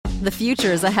The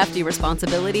future is a hefty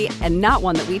responsibility and not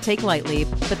one that we take lightly.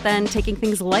 But then taking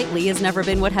things lightly has never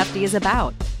been what Hefty is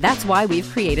about. That's why we've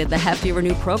created the Hefty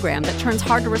Renew program that turns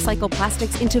hard-to-recycle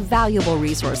plastics into valuable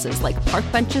resources like park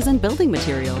benches and building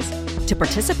materials. To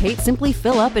participate, simply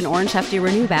fill up an orange Hefty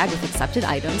Renew bag with accepted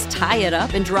items, tie it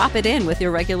up, and drop it in with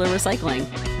your regular recycling.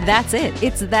 That's it.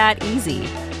 It's that easy.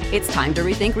 It's time to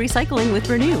rethink recycling with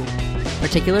Renew.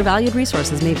 Particular valued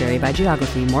resources may vary by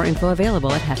geography. More info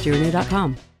available at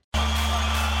heftyrenew.com.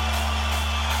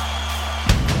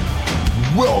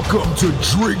 Welcome to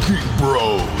Drinking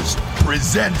Bros,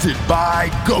 presented by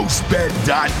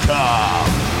GhostBed.com.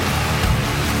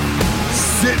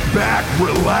 Sit back,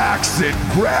 relax, and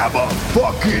grab a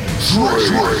fucking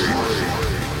drink.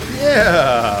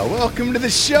 Yeah, welcome to the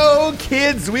show,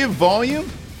 kids. We have volume.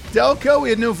 Delco, we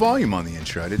had no volume on the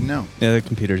intro. I didn't know. Yeah, the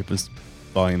computer was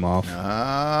volume off.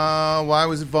 Why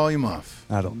was it volume off?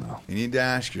 I don't know. You need to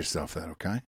ask yourself that,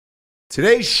 okay?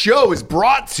 Today's show is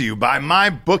brought to you by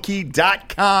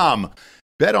MyBookie.com.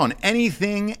 Bet on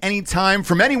anything, anytime,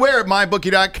 from anywhere at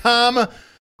MyBookie.com.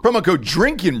 Promo code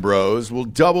Drinking Bros will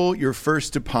double your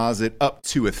first deposit up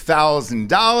to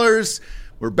 $1,000.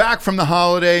 We're back from the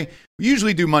holiday. We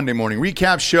usually do Monday morning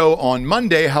recap show on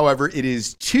Monday. However, it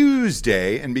is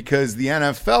Tuesday, and because the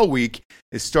NFL week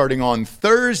is starting on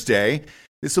Thursday,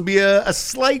 this will be a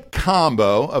slight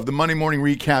combo of the Monday morning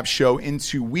recap show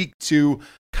into week 2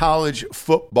 college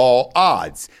football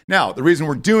odds. Now, the reason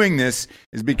we're doing this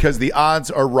is because the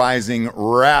odds are rising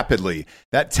rapidly.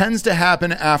 That tends to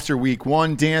happen after week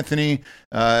 1, D'Anthony,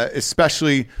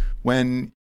 especially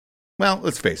when, well,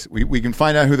 let's face it, we can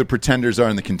find out who the pretenders are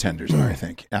and the contenders are, I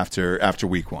think, after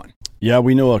week 1. Yeah,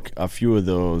 we know a few of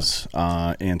those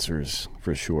answers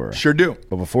for sure. Sure do.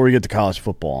 But before we get to college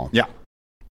football, yeah,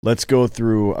 let's go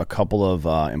through a couple of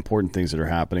important things that are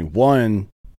happening. One,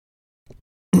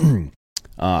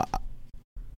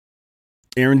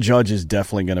 Aaron Judge is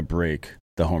definitely going to break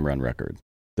the home run record,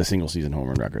 the single season home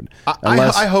run record.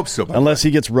 I hope so. Unless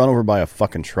he gets run over by a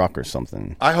fucking truck or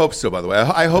something. I hope so, by the way.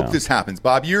 I hope this happens.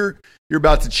 Bob, you're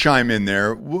about to chime in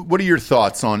there. What are your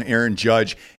thoughts on Aaron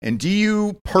Judge? And do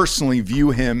you personally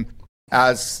view him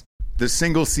as the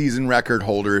single season record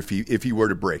holder if he were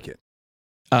to break it?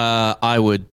 I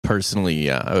would personally,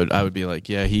 I would be like,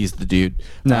 yeah, he's the dude.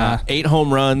 Nah. 8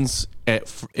 home runs.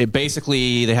 It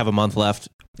basically, they have a month left.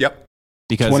 Yep.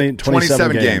 Because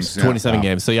 27 games. 27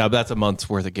 games. So, yeah, that's a month's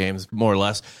worth of games, more or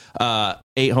less.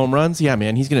 8 home runs. Yeah,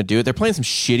 man, he's going to do it. They're playing some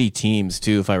shitty teams,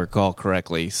 too, if I recall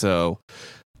correctly. So,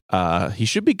 he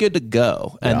should be good to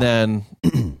go. Yeah. And then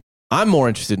I'm more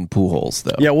interested in Pujols,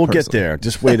 though. Yeah, we'll get there.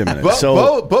 Just wait a minute.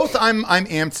 Both I'm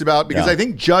amped about because I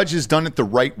think Judge has done it the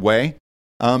right way.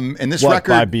 And this record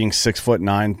by being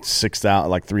 6'9", 6,000,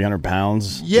 like 300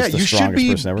 pounds. Yeah, you should be,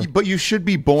 person ever. But you should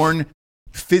be born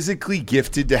physically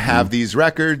gifted to have these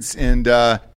records, and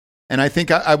I think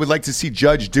I would like to see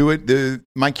Judge do it.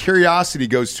 My curiosity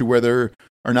goes to whether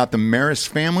or not the Maris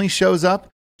family shows up,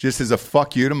 just as a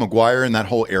fuck you to McGwire in that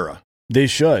whole era. They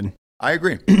should. I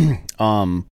agree.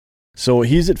 So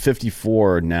he's at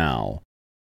 54 now,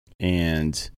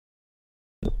 and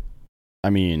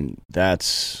I mean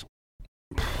that's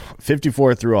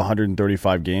 54 through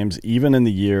 135 games, even in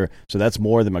the year. So that's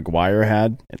more than McGwire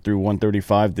had through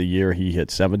 135 the year he hit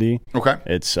 70. Okay.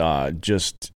 It's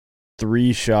just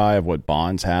 3 shy of what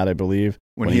Bonds had, I believe.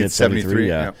 When he hit 73.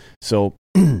 Yeah. Yep. So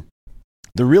the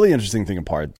really interesting thing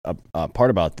part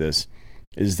about this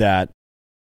is that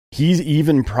he's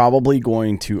even probably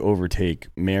going to overtake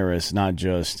Maris, not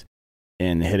just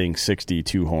in hitting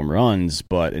 62 home runs,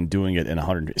 but in doing it in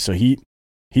 100. So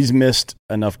he's missed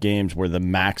enough games where the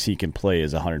max he can play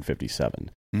is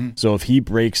 157. Mm-hmm. So if he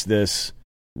breaks this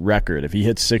record, if he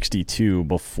hits 62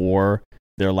 before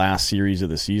their last series of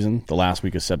the season, the last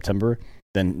week of September,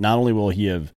 then not only will he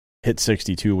have hit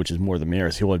 62, which is more than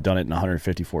Maris, he'll have done it in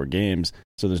 154 games.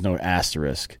 So there's no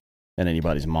asterisk in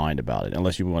anybody's mind about it,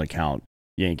 unless you want to count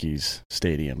Yankees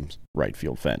Stadium's right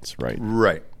field fence, right?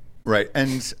 Right.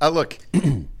 And look,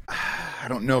 I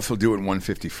don't know if he'll do it in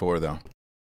 154, though.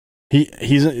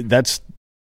 That's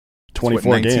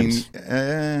 24 games.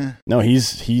 No,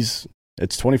 it's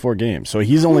 24 games. So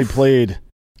he's only played.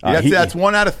 That's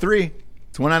 1 out of 3.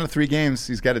 It's 1 out of 3 games.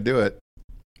 He's got to do it.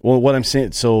 Well, what I'm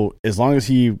saying, so as long as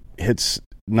he hits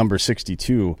number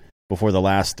 62 before the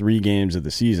last 3 games of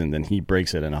the season, then he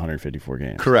breaks it in 154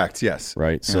 games. Correct. Yes.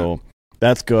 Right. Yeah. So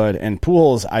that's good. And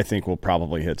Pujols, I think, will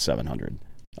probably hit 700.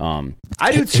 I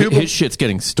do too. His shit's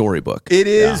getting storybook. It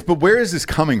is, but where is this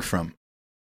coming from?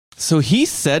 So he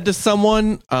said to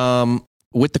someone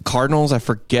with the Cardinals, I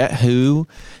forget who,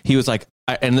 he was like,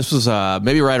 and this was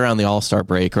maybe right around the All-Star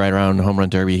break, right around Home Run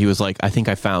Derby. He was like, I think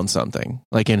I found something,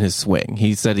 like in his swing.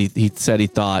 He said he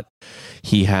thought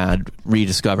he had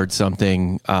rediscovered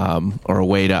something, or a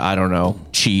way to, I don't know,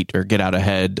 cheat or get out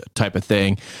ahead type of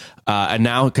thing. And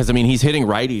now, because I mean, he's hitting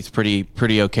righties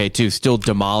pretty okay too, still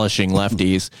demolishing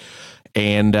lefties.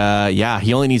 And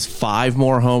he only needs 5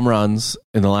 more home runs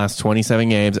in the last 27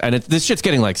 games. And this shit's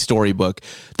getting like storybook.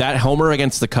 That homer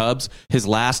against the Cubs, his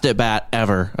last at bat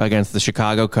ever against the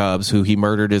Chicago Cubs, who he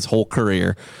murdered his whole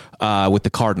career with the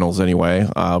Cardinals anyway.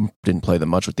 Didn't play them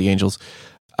much with the Angels.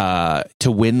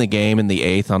 To win the game in the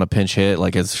 8th on a pinch hit,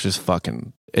 like it's just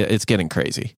fucking, it's getting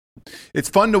crazy. It's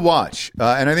fun to watch,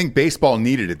 and I think baseball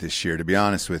needed it this year, to be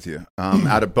honest with you,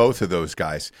 out of both of those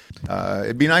guys.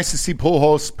 It'd be nice to see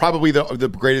Pujols, probably the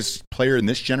greatest player in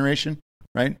this generation,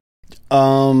 right?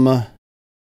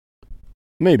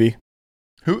 Maybe.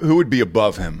 Who would be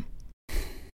above him?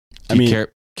 Do you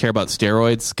care about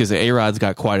steroids? Because A-Rod's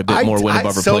got quite a bit more win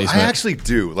above replacement. I actually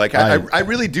do. Like, I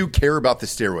really do care about the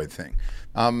steroid thing.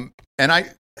 And I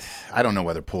don't know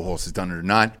whether Pujols has done it or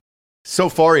not. So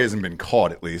far, he hasn't been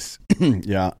caught, at least.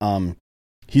 Yeah.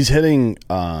 He's hitting,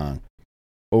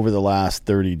 over the last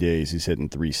 30 days, he's hitting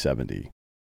 370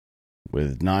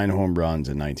 with 9 home runs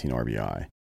and 19 RBI.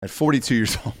 At 42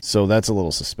 years old. So that's a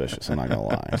little suspicious, I'm not going to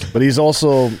lie. But he's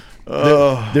also,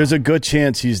 there's a good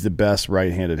chance he's the best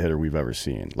right-handed hitter we've ever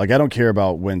seen. Like, I don't care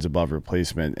about wins above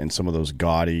replacement and some of those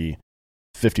gaudy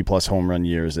 50-plus home run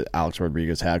years that Alex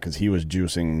Rodriguez had, because he was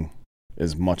juicing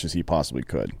as much as he possibly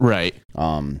could. Right.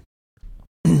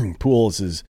 Pujols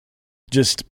is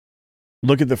just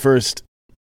look at the first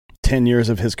 10 years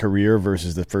of his career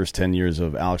versus the first 10 years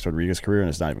of Alex Rodriguez's career, and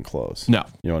it's not even close. No.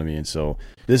 You know what I mean? So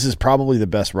this is probably the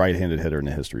best right-handed hitter in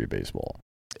the history of baseball.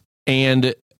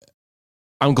 And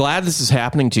I'm glad this is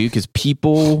happening too, because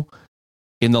people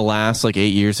in the last 8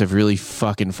 years have really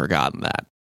fucking forgotten that.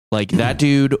 Like, that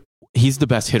dude, he's the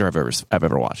best hitter I've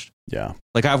ever watched. Yeah.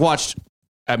 Like, I've watched,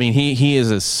 I mean, he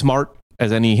is as smart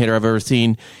as any hitter I've ever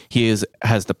seen. He has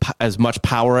as much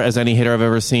power as any hitter I've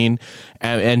ever seen,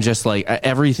 and just like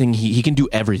everything, he can do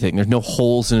everything. There's no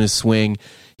holes in his swing.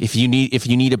 If you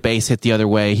need a base hit the other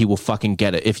way, he will fucking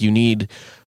get it. If you need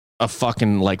a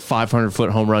fucking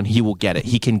 500-foot home run, he will get it.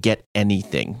 He can get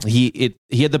anything. He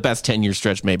had the best 10-year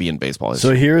stretch maybe in baseball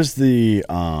history. So here's the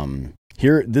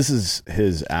this is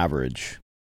his average,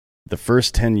 the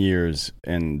first 10 years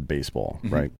in baseball,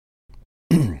 right?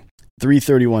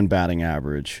 331 batting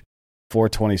average,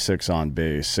 426 on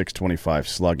base, 625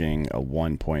 slugging, a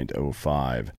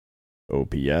 1.05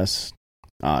 OPS.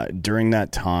 During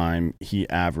that time, he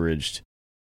averaged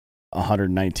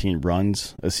 119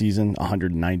 runs a season,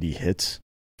 190 hits,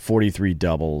 43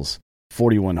 doubles,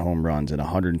 41 home runs, and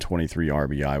 123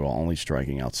 RBI while only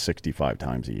striking out 65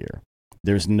 times a year.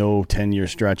 There's no 10-year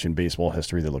stretch in baseball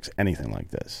history that looks anything like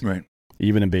this, right?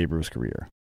 Even in Babe Ruth's career.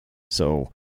 So,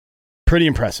 pretty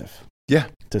impressive. Yeah.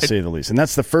 To say the least. And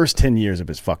that's the first 10 years of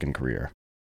his fucking career.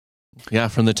 Yeah,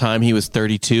 from the time he was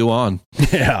 32 on.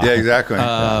 Yeah. Yeah, exactly.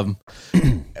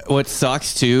 What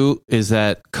sucks, too, is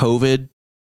that COVID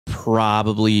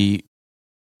probably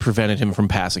prevented him from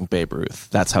passing Babe Ruth.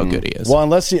 That's how good he is. Well,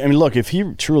 look, if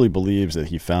he truly believes that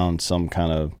he found some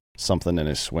kind of something in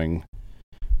his swing,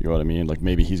 you know what I mean? Like,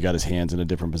 maybe he's got his hands in a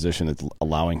different position that's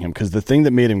allowing him. Because the thing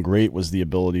that made him great was the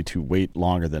ability to wait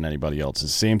longer than anybody else.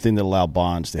 It's the same thing that allowed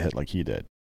Bonds to hit like he did,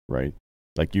 right?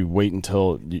 Like, you wait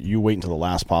until the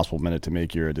last possible minute to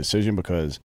make your decision,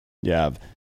 because you have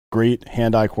great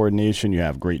hand-eye coordination, you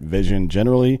have great vision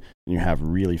generally, and you have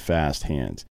really fast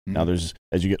hands. Mm-hmm. Now,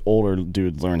 as you get older,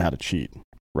 dudes learn how to cheat,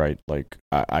 right? Like,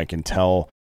 I can tell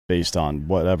based on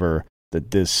whatever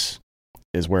that this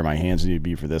is where my hands need to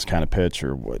be for this kind of pitch,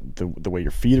 or the way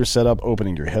your feet are set up,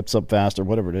 opening your hips up fast, or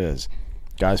whatever it is.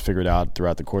 Guys figure it out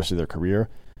throughout the course of their career.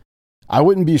 I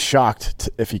wouldn't be shocked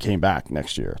if he came back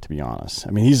next year, to be honest.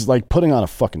 I mean, he's like putting on a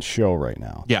fucking show right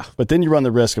now. Yeah. But then you run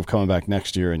the risk of coming back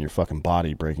next year and your fucking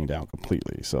body breaking down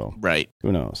completely. So, right.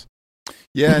 Who knows?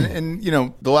 Yeah, and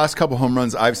the last couple home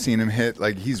runs I've seen him hit,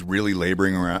 like, he's really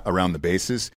laboring around the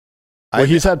bases. Well,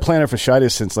 he's had plantar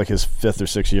fasciitis since like his 5th or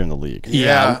 6th year in the league.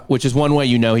 Yeah, which is one way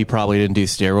he probably didn't do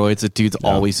steroids. The dude's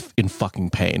always in fucking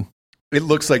pain. It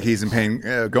looks like he's in pain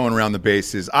going around the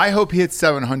bases. I hope he hits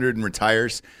 700 and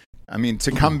retires. I mean,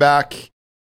 to come back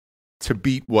to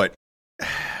beat what?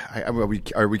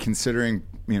 Are we considering,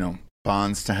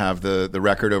 Bonds to have the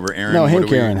record over Aaron? No,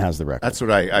 Hank Aaron has the record. That's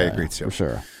what I agree to. For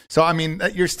sure. So, I mean,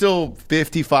 you're still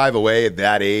 55 away at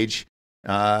that age.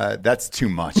 That's too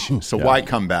much. So why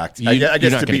come back? I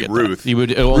guess to beat Ruth. Ruth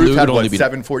had only what,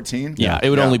 714? Yeah, it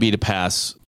would only be to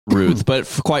pass Ruth. But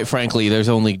quite frankly, there's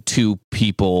only 2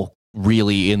 people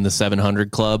really in the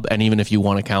 700 club. And even if you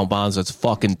want to count Bonds, that's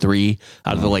fucking 3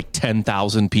 out of the like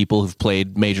 10,000 people who've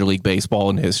played Major League Baseball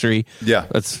in history. Yeah.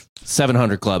 That's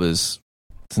 700 club it's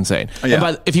insane. Yeah.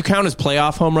 And if you count his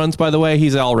playoff home runs, by the way,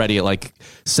 he's already at like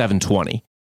 720.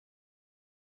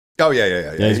 Oh, yeah.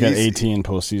 Yeah, he's got 18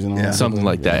 postseason. Yeah. Something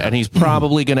like that. And he's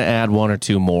probably going to add 1 or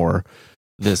 2 more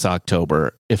this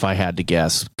October, if I had to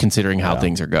guess, considering how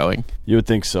things are going. You would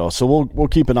think so. So we'll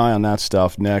keep an eye on that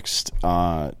stuff. Next,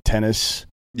 tennis.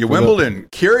 Yeah, Wimbledon.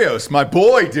 Kyrgios, my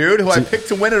boy, dude, who I picked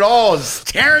to win it all, is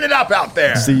tearing it up out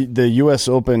there. The U.S.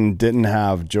 Open didn't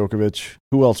have Djokovic.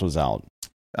 Who else was out?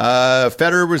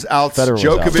 Federer was out.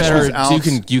 Djokovic was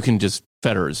out. You can just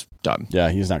Federer's done. Yeah,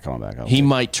 he's not coming back. He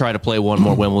might try to play one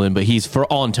more Wimbledon, but he's, for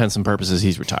all intents and purposes,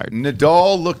 he's retired.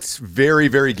 Nadal looked very,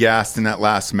 very gassed in that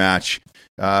last match.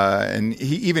 And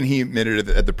he admitted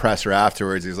at the presser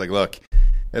afterwards, he's like, look,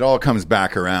 it all comes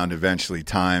back around eventually,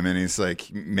 time. And he's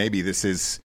like, maybe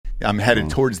I'm headed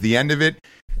towards the end of it.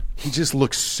 He just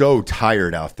looks so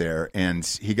tired out there, and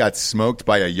he got smoked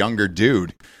by a younger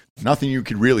dude. Nothing you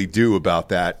could really do about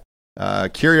that.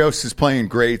 Kyrgios is playing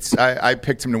great. I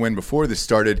picked him to win before this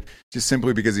started, just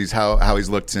simply because he's how he's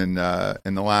looked in the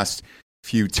last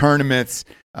few tournaments.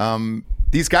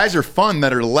 These guys are fun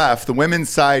that are left. The women's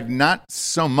side, not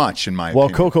so much, in my opinion.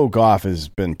 Well, Coco Gauff has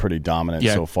been pretty dominant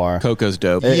so far. Coco's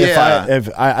dope. If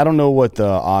I don't know what the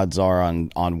odds are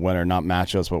on winner, not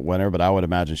matchups, but winner, but I would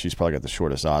imagine she's probably got the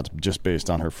shortest odds just based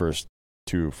on her first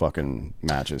 2 fucking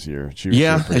matches here.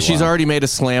 She's already made a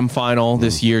Slam final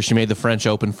this year. She made the French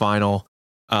Open final.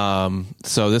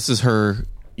 So this is her,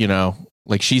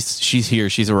 like she's here.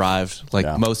 She's arrived. Like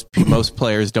most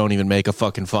players don't even make a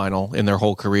fucking final in their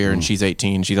whole career, and she's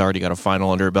 18. She's already got a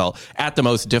final under her belt at the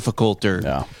most difficult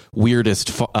or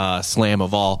weirdest Slam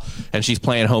of all. And she's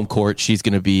playing home court. She's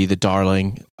going to be the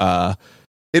darling.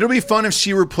 It'll be fun if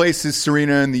she replaces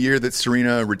Serena in the year that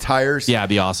Serena retires. Yeah,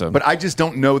 it'd be awesome. But I just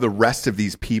don't know the rest of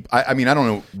these people. I mean, I don't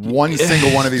know one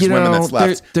single one of these women that's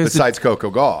left besides Coco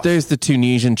Gauff. There's the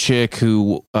Tunisian chick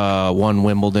who won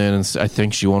Wimbledon. And I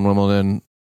think she won Wimbledon.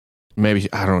 Maybe,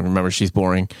 I don't remember. She's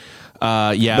boring.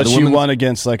 But she won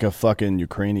against like a fucking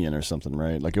Ukrainian or something,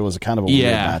 right? Like it was a kind of a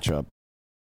weird matchup.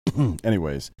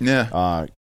 Anyways. Yeah.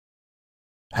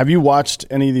 Have you watched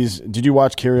any of these? Did you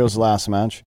watch Kyrgios' last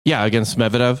match? Yeah, against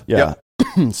Medvedev. Yeah.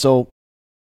 So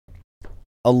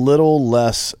a little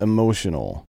less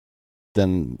emotional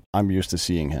than I'm used to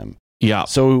seeing him. Yeah.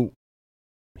 So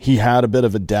he had a bit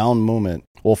of a down moment.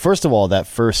 Well, first of all, that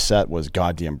first set was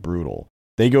goddamn brutal.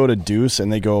 They go to deuce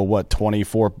and they go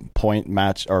 24-point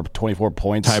match or 24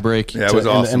 points tiebreak. Yeah, it was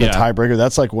awesome. In the tiebreaker,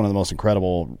 that's like one of the most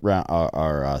incredible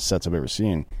sets I've ever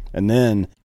seen. And then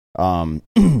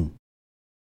in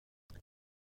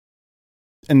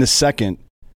the second,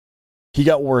 he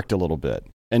got worked a little bit.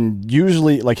 And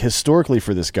usually, like historically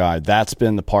for this guy, that's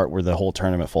been the part where the whole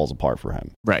tournament falls apart for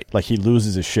him. Right. Like he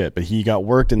loses his shit, but he got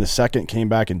worked in the second, came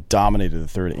back and dominated the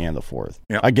third and the fourth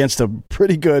against a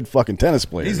pretty good fucking tennis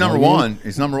player. He's number one.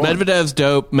 He's number one. Medvedev's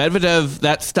dope. Medvedev,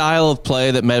 that style of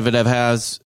play that Medvedev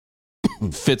has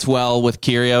fits well with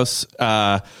Kyrgios.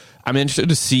 I'm interested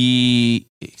to see.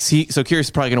 So Kyrgios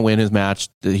is probably going to win his match.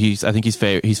 I think he's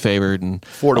favored and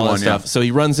 4-1 stuff. So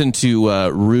he runs into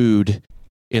Rude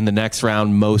in the next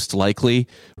round, most likely.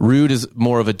 Rude is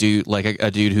more of a dude, like a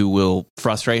dude who will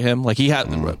frustrate him. Like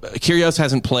Kyrgios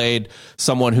hasn't played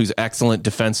someone who's excellent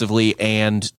defensively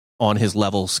and on his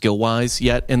level skill wise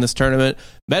yet in this tournament.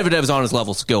 Medvedev's on his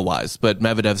level skill wise, but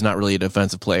Medvedev's not really a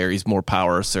defensive player. He's more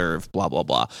power, serve, blah blah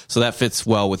blah. So that fits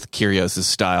well with Kyrgios'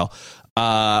 style.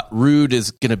 Rude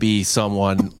is going to be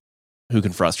someone who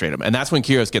can frustrate him. And that's when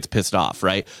Kyrgios gets pissed off,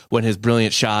 right? When his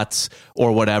brilliant shots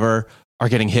or whatever are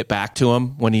getting hit back to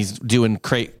him, when he's doing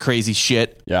crazy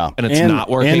shit and it's not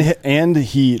working. And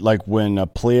he, like when a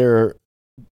player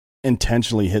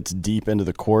intentionally hits deep into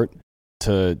the court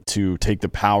to take the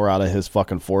power out of his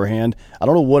fucking forehand. I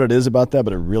don't know what it is about that,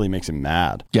 but it really makes him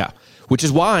mad. Yeah. Which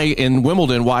is why in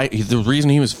Wimbledon, the reason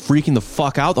he was freaking the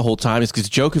fuck out the whole time is because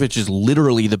Djokovic is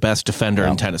literally the best defender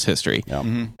in tennis history.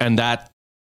 Yeah. And that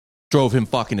drove him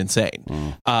fucking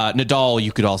insane. Nadal,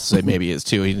 you could also say maybe is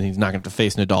too. He's not going to have to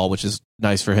face Nadal, which is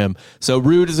nice for him. So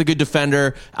Rude is a good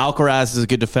defender. Alcaraz is a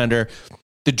good defender.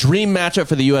 The dream matchup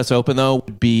for the U.S. Open, though,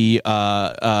 would be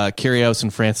Kyrgios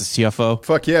and Francis Tiafoe.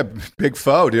 Fuck yeah, big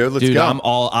foe, dude. Let's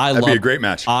go. That'd be a great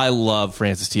match. I love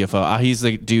Francis Tiafoe. He's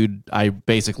the dude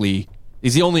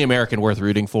he's the only American worth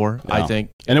rooting for, I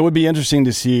think. And it would be interesting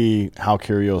to see how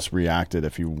Kyrgios reacted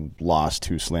if he lost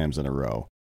 2 slams in a row.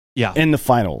 Yeah. in the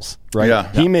finals, right?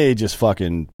 Yeah. He may just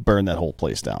fucking burn that whole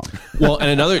place down. Well,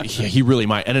 and he really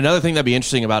might. And another thing that'd be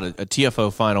interesting about a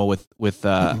TFO final with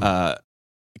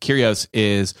Kyrgios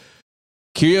is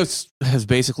Kyrgios has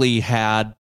basically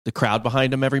had the crowd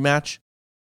behind him every match.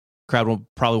 Crowd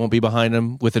probably won't be behind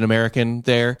him with an American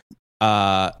there.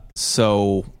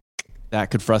 So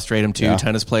that could frustrate him too. Yeah.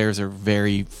 Tennis players are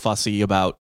very fussy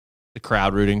about the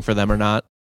crowd rooting for them or not.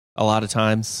 A lot of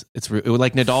times, it's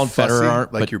like Nadal and Fussy, Federer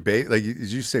aren't. like but your baby. Like,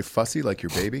 did you say fussy like your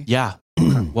baby? yeah,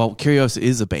 well, Kyrgios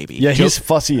is a baby. Yeah, he's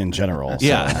fussy in general. So.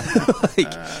 Yeah,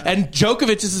 and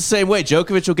Djokovic is the same way.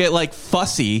 Djokovic will get like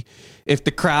fussy if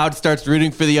the crowd starts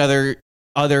rooting for the other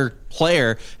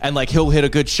player, and like he'll hit a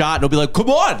good shot, and he'll be like, "Come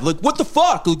on, like what the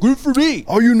fuck, like root for me."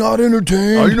 Are you not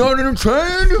entertained? Are you not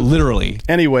entertained? Literally.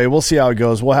 Anyway, we'll see how it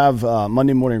goes. We'll have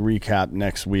Monday morning recap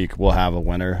next week. We'll have a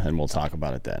winner, and we'll talk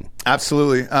about it then.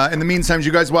 Absolutely. In the meantime, did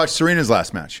you guys watch Serena's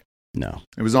last match? No.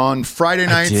 It was on Friday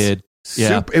night. I did.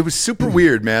 Yeah. It was super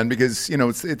weird, man, because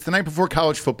it's the night before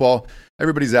college football.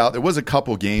 Everybody's out. There was a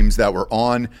couple games that were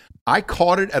on. I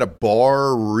caught it at a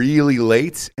bar really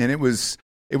late, and it was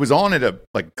on at a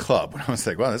club. I was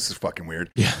like, wow, this is fucking weird.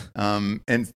 Yeah.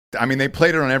 And I mean, they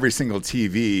played it on every single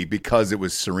TV because it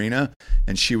was Serena,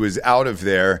 and she was out of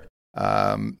there.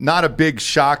 Not a big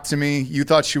shock to me. You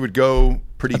thought she would go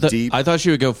pretty deep. I thought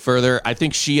she would go further. I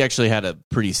think she actually had a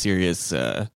pretty serious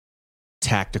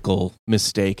tactical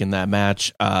mistake in that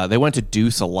match. They went to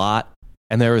deuce a lot,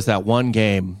 and there was that one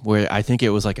game where I think it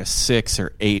was like a 6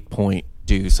 or 8 point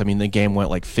deuce. I mean, the game went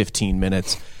like 15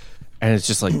 minutes, and it's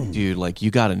just like, dude, like you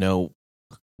got to know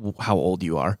how old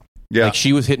you are. Yeah. Like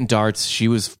she was hitting darts. She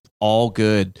was all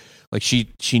good. Like she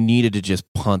needed to just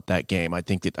punt that game. I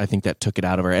think that took it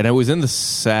out of her. And it was in the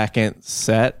second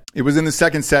set. It was in the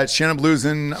second set. She ended up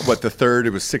losing, the third? It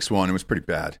was 6-1. It was pretty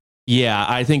bad. Yeah,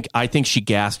 I think she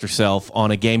gassed herself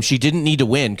on a game she didn't need to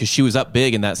win because she was up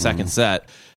big in that second set,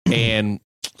 and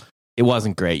it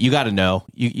wasn't great. You got to know.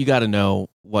 You got to know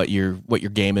what your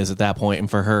game is at that point. And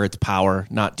for her, it's power,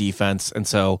 not defense. And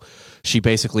so she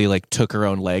basically like took her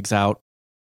own legs out.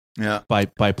 Yeah. By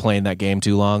playing that game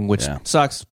too long, which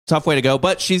sucks. Tough way to go.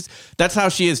 But that's how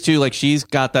she is too. Like she's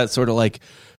got that sort of like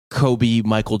Kobe,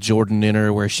 Michael Jordan in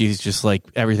her, where she's just like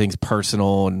everything's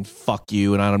personal and fuck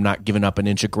you, and I'm not giving up an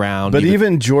inch of ground. But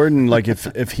even Jordan, like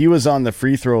if he was on the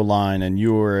free throw line and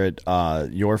you were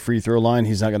at your free throw line,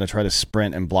 he's not going to try to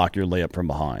sprint and block your layup from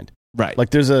behind. Right.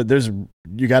 Like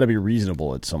you got to be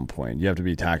reasonable at some point. You have to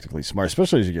be tactically smart,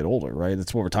 especially as you get older, right?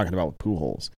 That's what we're talking about with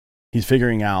Pujols. He's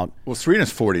figuring out. Well,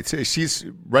 Serena's 42. She's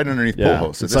right underneath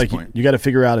Pujols at it's this point. You got to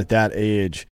figure out at that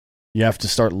age. You have to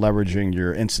start leveraging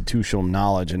your institutional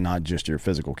knowledge and not just your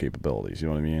physical capabilities. You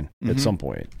know what I mean? At some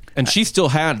point. And she still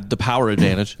had the power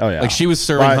advantage. Oh, yeah. Like she was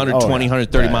serving 120,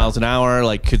 130 Yeah. miles an hour,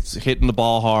 like hitting the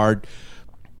ball hard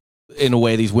in a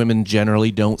way these women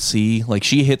generally don't see. Like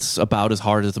she hits about as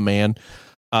hard as a man,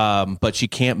 but she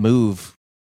can't move.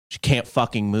 She can't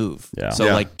fucking move. Yeah. So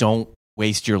like, don't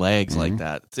waste your legs like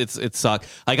that. It sucked.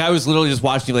 Like I was literally just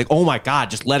watching, like, oh my God,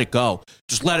 just let it go.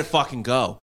 Just let it fucking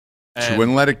go. She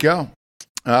wouldn't let it go.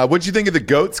 What'd you think of the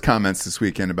GOAT's comments this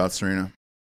weekend about Serena?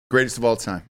 Greatest of all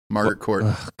time, Margaret Court.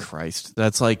 Oh, Christ.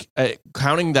 That's like,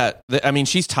 counting that, I mean,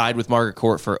 she's tied with Margaret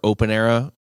Court for open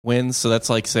era wins. So that's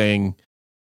like saying,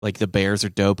 like, the Bears are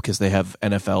dope because they have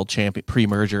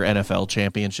pre-merger NFL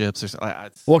championships. Or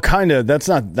something. Well, kind of. That's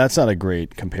not a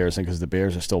great comparison because the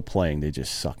Bears are still playing. They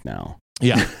just suck now.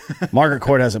 Yeah. Margaret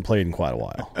Court hasn't played in quite a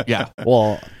while. Yeah.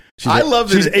 Well, I love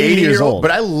that she's 80 years old.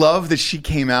 But I love that she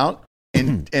came out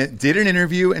and did an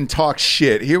interview and talked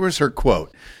shit. Here was her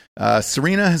quote.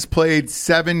 Serena has played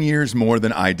 7 years more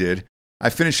than I did. I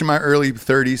finished in my early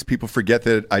 30s. People forget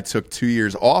that I took 2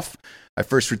 years off. I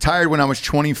first retired when I was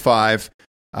 25.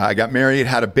 I got married,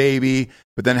 had a baby,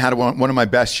 but then had one of my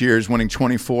best years, winning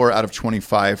 24 out of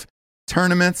 25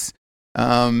 tournaments.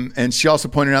 And she also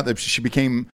pointed out that she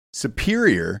became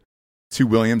superior to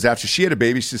Williams after she had a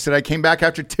baby. She said, I came back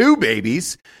after 2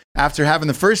 babies. After having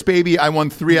the first baby, I won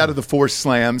 3 out of the 4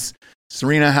 slams.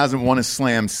 Serena hasn't won a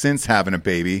slam since having a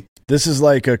baby. This is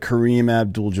like a Kareem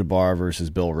Abdul-Jabbar versus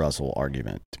Bill Russell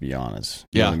argument, to be honest.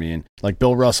 You know what I mean? Like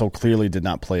Bill Russell clearly did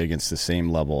not play against the same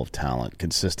level of talent,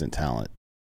 consistent talent,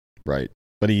 right?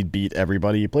 But he beat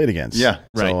everybody he played against. Yeah,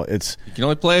 so right. You can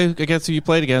only play against who you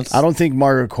played against. I don't think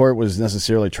Margaret Court was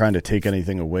necessarily trying to take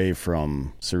anything away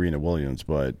from Serena Williams,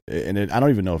 I don't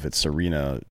even know if it's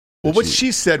Serena. Well, what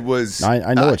she said was...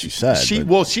 I know what you said.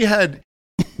 She had,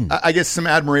 I guess, some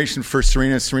admiration for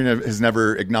Serena. Serena has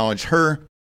never acknowledged her.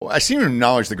 Well, I seem to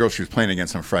acknowledge the girl she was playing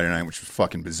against on Friday night, which was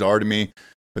fucking bizarre to me.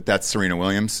 but that's Serena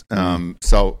Williams.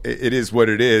 So it is what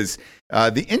it is.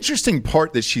 The interesting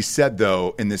part that she said,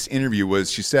 though, in this interview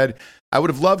was she said, I would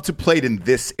have loved to played in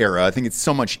this era. I think it's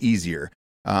so much easier.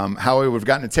 How I would have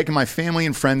gotten to taken my family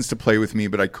and friends to play with me,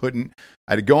 but I couldn't.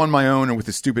 I had to go on my own and with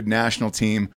the stupid national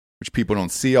team, which people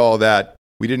don't see all that.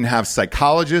 We didn't have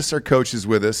psychologists or coaches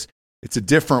with us. It's a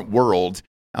different world.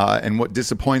 And what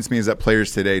disappoints me is that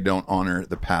players today don't honor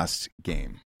the past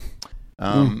game.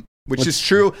 Which is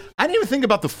true. I didn't even think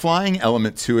about the flying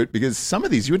element to it because some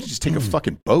of these, you would just take a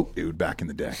fucking boat, dude, back in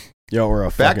the day. Yo, or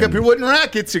a Back up your wooden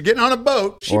rackets. You're getting on a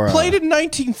boat. She played in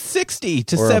 1960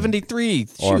 to 73.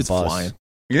 She was flying.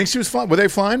 You think she was flying? Were they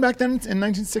flying back then in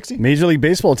 1960? Major League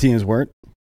Baseball teams weren't.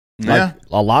 Yeah.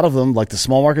 A lot of them, like the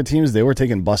small market teams, they were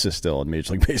taking buses still in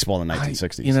Major League Baseball in the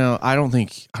 1960s. I don't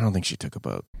think she took a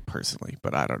boat personally,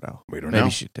 but I don't know. We don't know. Maybe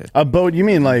she did. A boat? You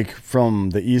mean like from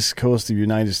the East Coast of the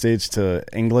United States to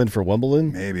England for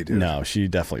Wimbledon? Maybe, dude. No, she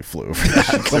definitely flew. For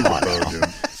that. Come on. Dude.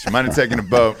 She might have taken a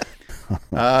boat.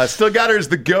 Still got her as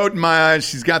the GOAT in my eyes.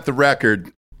 She's got the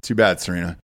record. Too bad,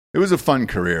 Serena. It was a fun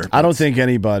career. I don't think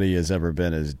anybody has ever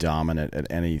been as dominant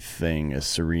at anything as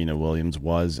Serena Williams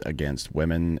was against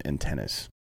women in tennis,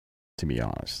 to be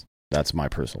honest. That's my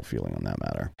personal feeling on that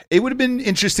matter. It would have been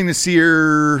interesting to see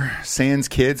her sans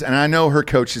kids. And I know her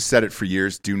coach has said it for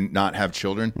years, do not have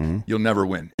children. Mm-hmm. You'll never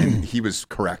win. And he was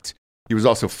correct. He was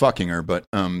also fucking her, but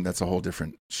that's a whole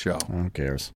different show. Who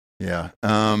cares? Yeah.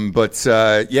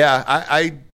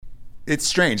 It's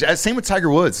strange. Same with Tiger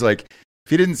Woods. Like, if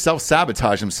he didn't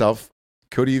self-sabotage himself,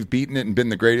 could he have beaten it and been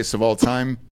the greatest of all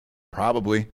time?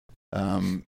 Probably.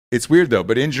 It's weird, though.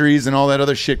 But injuries and all that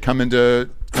other shit come into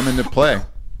play.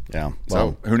 Yeah.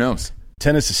 Well, so who knows?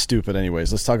 Tennis is stupid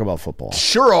anyways. Let's talk about football.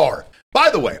 Sure are.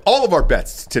 By the way, all of our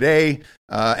bets today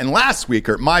and last week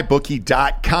are at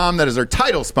mybookie.com. That is our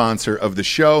title sponsor of the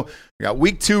show. We got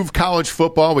week 2 of college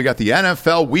football. We got the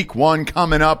NFL week 1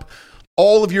 coming up.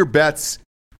 All of your bets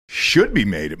should be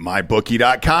made at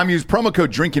mybookie.com. Use promo code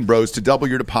Drinking Bros to double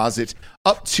your deposit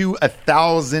up to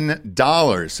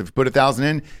 $1,000. So if you put $1,000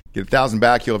 in, get $1,000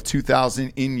 back. You'll have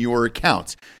 $2,000 in your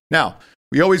account. Now,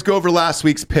 we always go over last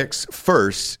week's picks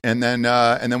first, and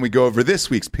then we go over this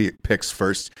week's picks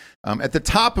first. At the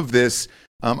top of this,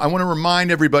 I want to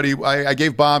remind everybody, I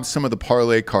gave Bob some of the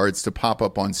parlay cards to pop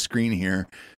up on screen here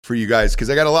for you guys because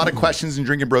I got a lot of questions in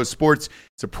Drinking Bros Sports.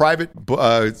 It's a private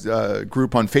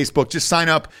group on Facebook. Just sign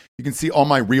up. You can see all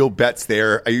my real bets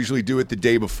there. I usually do it the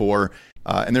day before.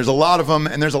 And there's a lot of them,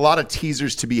 and there's a lot of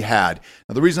teasers to be had.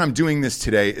 Now, the reason I'm doing this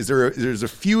today is there's a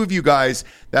few of you guys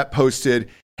that posted,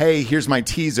 hey, here's my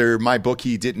teaser. My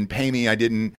bookie didn't pay me.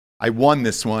 I won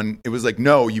this one. It was like,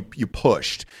 no, you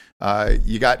pushed.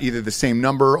 You got either the same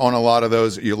number on a lot of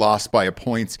those or you lost by a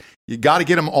point. You got to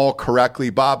get them all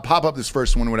correctly. Bob, pop up this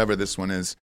first one, whatever this one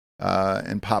is,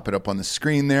 and pop it up on the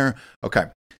screen there. Okay.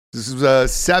 This is a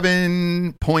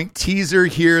 7-point teaser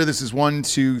here. This is 1,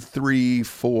 2, 3,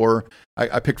 4.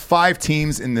 I picked 5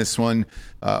 teams in this one.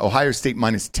 Ohio State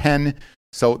minus 10.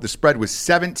 So the spread was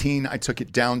 17. I took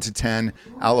it down to 10.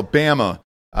 Alabama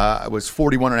was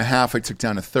 41.5. I took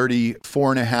down to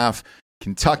 34.5.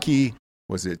 Kentucky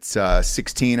was it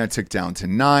 16. I took down to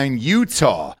 9.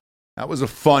 Utah, that was a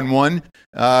fun one.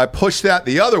 I pushed that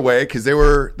the other way because they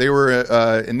were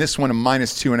in this one a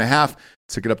minus 2.5.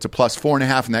 Took it up to plus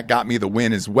 4.5, and that got me the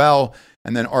win as well.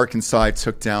 And then Arkansas I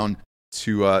took down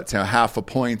to half a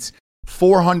point.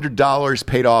 $400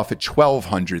 paid off at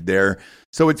 $1,200 there.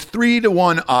 So it's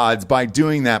 3-1 odds by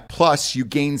doing that. Plus, you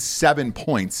gain 7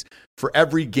 points for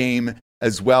every game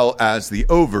as well as the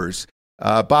overs.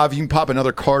 Bob, you can pop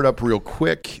another card up real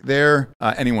quick there.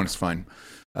 Anyone is fine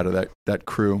out of that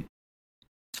crew.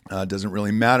 Doesn't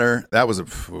really matter. That was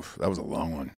a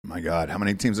long one. My God, how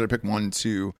many teams did I pick? 1,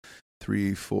 2,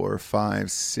 3, 4,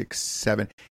 5, 6, 7,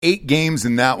 8 games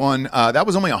in that one. That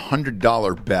was only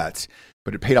 $100 bet,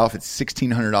 but it paid off at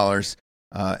 $1,600,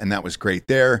 and that was great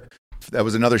there. That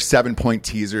was another 7-point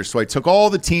teaser. So I took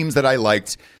all the teams that I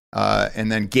liked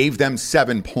and then gave them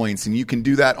 7 points, and you can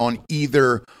do that on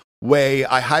either way.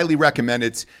 I highly recommend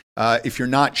it if you're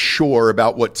not sure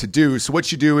about what to do. So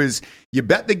what you do is you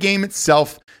bet the game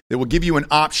itself. They will give you an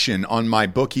option on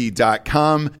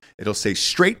mybookie.com. It'll say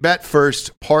straight bet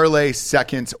first, parlay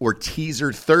second, or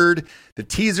teaser third. The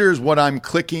teaser is what I'm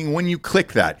clicking. When you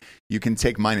click that, you can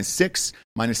take -6,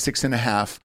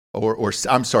 -6.5, or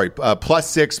I'm sorry,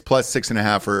 +6,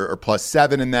 +6.5, or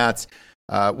 +7 in that.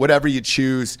 Whatever you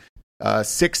choose.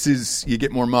 6 is you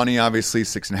get more money, obviously.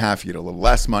 6.5, you get a little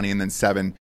less money, and then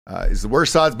 7 is the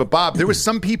worst odds. But Bob, there was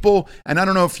some people, and I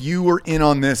don't know if you were in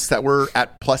on this, that were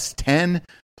at +10,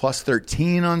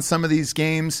 +13 on some of these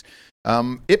games.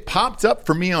 It popped up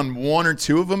for me on one or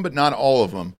two of them, but not all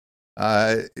of them.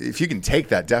 If you can take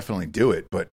that, definitely do it.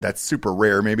 But that's super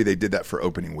rare. Maybe they did that for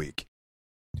opening week.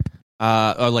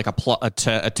 Or like a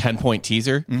 10-point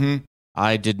teaser. Mm-hmm.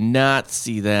 I did not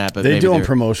see that, but They maybe do them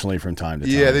they're- promotionally from time to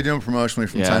time. Yeah, they do them promotionally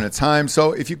from Yeah. time to time.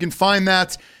 So if you can find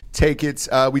that, take it.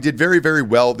 We did very, very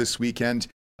well this weekend.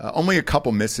 Only a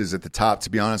couple misses at the top, to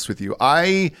be honest with you.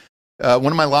 One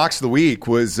of my locks of the week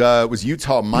was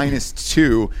Utah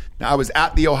 -2. Now, I was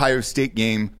at the Ohio State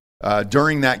game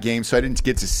during that game, so I didn't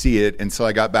get to see it until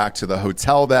I got back to the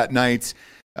hotel that night.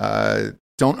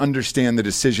 Don't understand the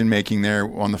decision making there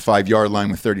on the 5-yard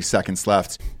line with 30 seconds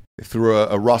left. They threw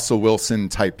a Russell Wilson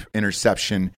type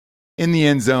interception in the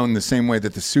end zone the same way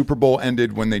that the Super Bowl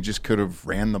ended when they just could have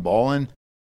ran the ball in.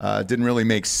 Didn't really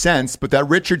make sense, but that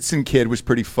Richardson kid was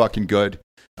pretty fucking good.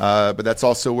 But that's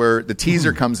also where the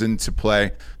teaser comes into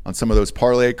play on some of those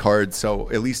parlay cards. So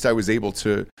at least I was able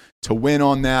to win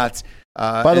on that.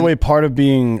 By the way, part of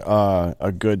being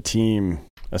a good team,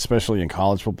 especially in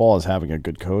college football, is having a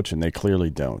good coach, and they clearly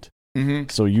don't. Mm-hmm.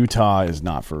 So Utah is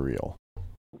not for real.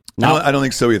 I don't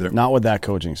think so either. Not with that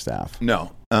coaching staff.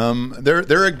 No.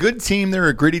 They're a good team. They're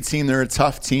a gritty team. They're a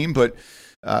tough team, but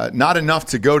not enough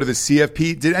to go to the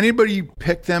CFP. Did anybody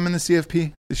pick them in the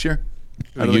CFP this year?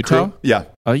 Out of the Utah? crew? Yeah.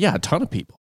 Yeah, a ton of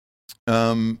people.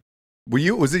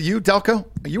 Was it you, Delco?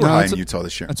 You were No, high it's in Utah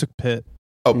this year. I took Pitt.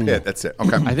 Oh, Pitt. That's it.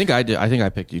 Okay. I think I did. I think I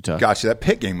picked Utah. Gotcha. That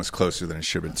Pitt game was closer than it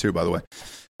should have been, too, by the way.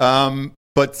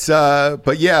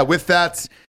 But yeah, with that,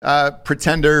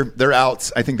 Pretender, they're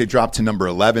out. I think they dropped to number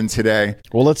 11 today.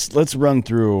 Well, let's run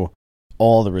through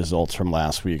all the results from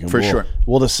last week. And For sure.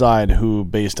 We'll decide who,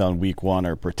 based on week one,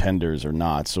 are pretenders or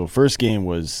not. So first game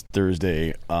was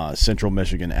Thursday, Central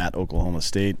Michigan at Oklahoma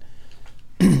State.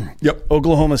 Yep.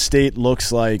 Oklahoma State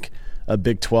looks like a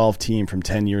Big 12 team from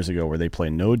 10 years ago where they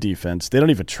play no defense. They don't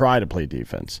even try to play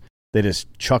defense. They just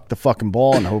chuck the fucking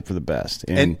ball and hope for the best.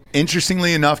 And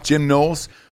interestingly enough, Jim Knowles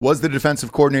was the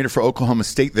defensive coordinator for Oklahoma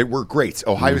State. They were great.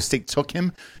 Ohio State took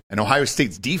him, and Ohio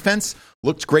State's defense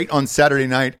looked great on Saturday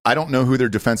night. I don't know who their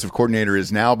defensive coordinator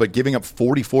is now, but giving up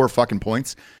 44 fucking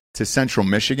points to Central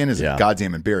Michigan is a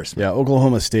goddamn embarrassment. Yeah,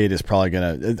 Oklahoma State is probably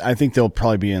going to – I think they'll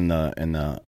probably be in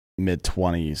the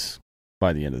mid-20s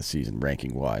by the end of the season,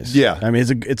 ranking-wise. Yeah. I mean,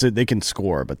 they can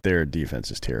score, but their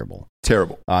defense is terrible.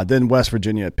 Terrible. Then West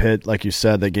Virginia at Pitt, like you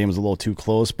said, that game was a little too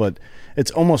close, but it's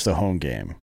almost a home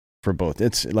game for both.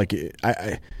 It's like going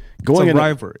It's a into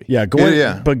rivalry. Yeah,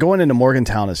 Yeah. But going into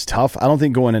Morgantown is tough. I don't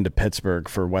think going into Pittsburgh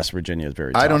for West Virginia is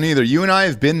very tough. I don't either. You and I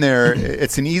have been there.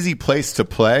 It's an easy place to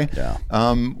play. Yeah.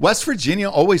 West Virginia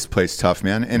always plays tough,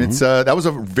 man, and it's that was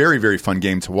a very, very fun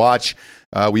game to watch.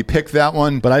 We picked that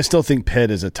one, But I still think Pitt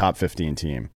is a top 15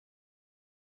 team.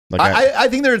 Like I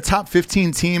think they're a top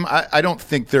 15 team. I don't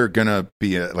think they're gonna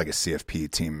be like a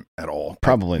CFP team at all.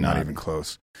 Probably not not. even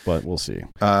close. but we'll see.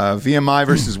 VMI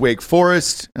versus Wake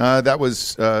Forest. That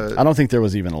was. I don't think there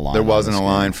was even a line. There on wasn't this a game.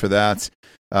 line for that.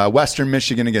 Western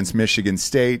Michigan against Michigan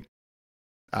State.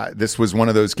 This was one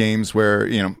of those games where,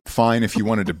 fine if you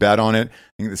wanted to bet on it. I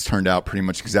think this turned out pretty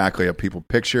much exactly how people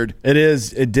pictured.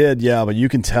 It did, yeah, but you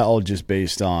can tell just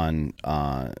based on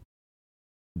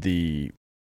the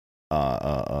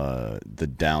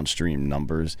downstream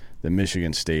numbers that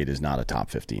Michigan State is not a top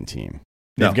 15 team.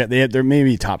 They're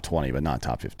maybe top 20, but not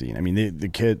top 15. I mean,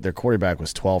 their quarterback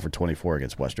was 12 for 24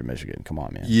 against Western Michigan. Come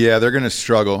on, man. Yeah, they're going to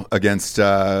struggle against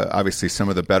obviously some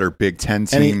of the better Big Ten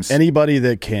teams. Anybody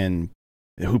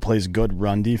who plays good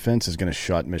run defense is going to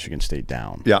shut Michigan State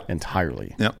down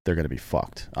entirely. Yep. They're going to be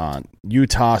fucked.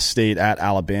 Utah State at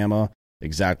Alabama,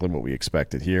 exactly what we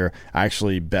expected here. I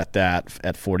actually bet that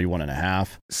at 41.5.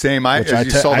 Same. As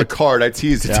you saw the card, I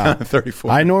teased it down to 34.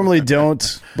 I normally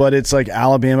don't, but it's like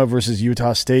Alabama versus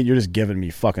Utah State. You're just giving me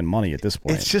fucking money at this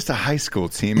point. It's just a high school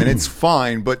team, and it's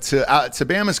fine. But to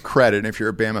Bama's credit, and if you're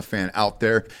a Bama fan out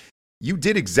there, you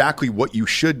did exactly what you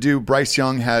should do. Bryce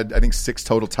Young had, I think, 6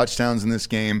 total touchdowns in this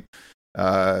game.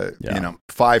 5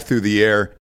 through the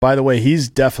air. By the way, he's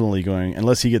definitely going,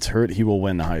 unless he gets hurt, he will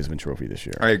win the Heisman Trophy this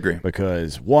year. I agree.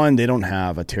 Because, one, they don't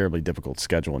have a terribly difficult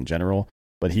schedule in general,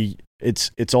 but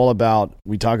it's all about,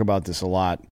 we talk about this a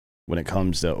lot when it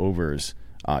comes to overs.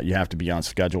 You have to be on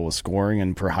schedule with scoring,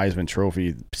 and for Heisman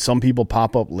Trophy, some people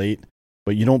pop up late,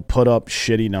 but you don't put up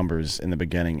shitty numbers in the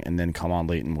beginning and then come on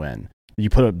late and win. You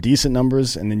put up decent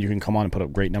numbers, and then you can come on and put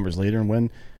up great numbers later and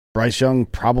win. Bryce Young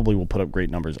probably will put up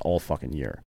great numbers all fucking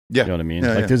year. Yeah. You know what I mean?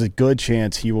 Yeah, There's a good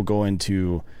chance he will go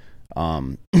into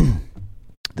that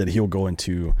he'll go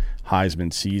into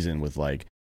Heisman season with like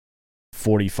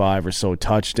 45 or so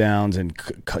touchdowns and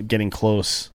getting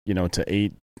close, to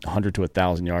 8 100 to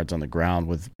 1,000 yards on the ground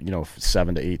with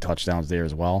 7 to 8 touchdowns there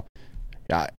as well.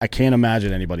 I can't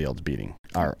imagine anybody else beating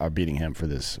him for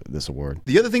this award.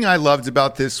 The other thing I loved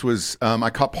about this was I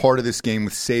caught part of this game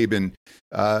with Saban.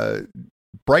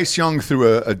 Bryce Young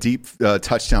threw a deep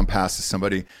touchdown pass to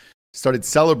somebody, started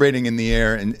celebrating in the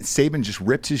air, and Saban just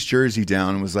ripped his jersey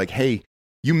down and was like, hey,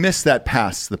 you missed that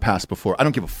pass the pass before. I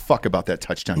don't give a fuck about that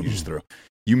touchdown you just threw.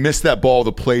 You missed that ball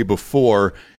the play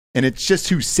before, and it's just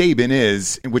who Saban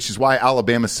is, which is why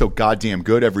Alabama's so goddamn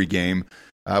good every game.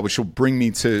 Which will bring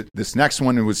me to this next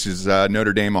one, which is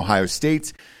Notre Dame, Ohio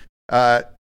State. I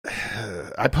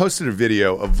posted a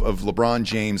video of LeBron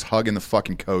James hugging the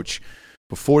fucking coach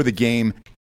before the game.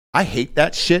 I hate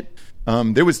that shit.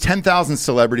 There was 10,000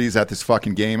 celebrities at this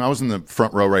fucking game. I was in the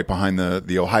front row right behind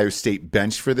the Ohio State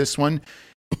bench for this one.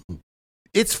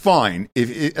 It's fine.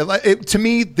 To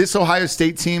me, this Ohio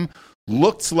State team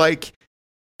looked like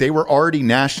they were already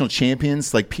national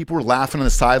champions. Like, people were laughing on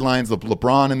the sidelines,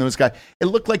 LeBron and those guys. It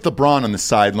looked like LeBron on the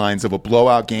sidelines of a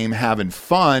blowout game having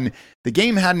fun. The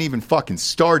game hadn't even fucking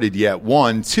started yet.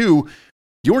 1, 2,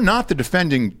 you're not the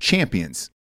defending champions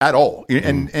at all.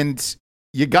 And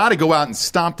you got to go out and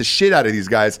stomp the shit out of these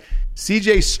guys.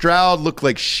 CJ Stroud looked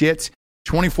like shit.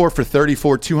 24 for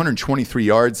 34, 223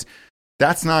 yards.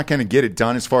 That's not going to get it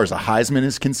done as far as a Heisman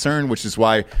is concerned, which is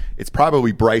why it's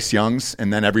probably Bryce Young's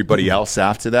and then everybody else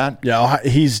after that. Yeah,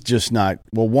 he's just not.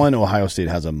 Well, Ohio State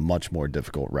has a much more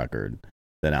difficult record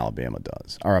than Alabama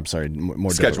does. Or, I'm sorry,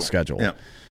 more difficult schedule. Yeah.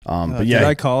 But yeah. Did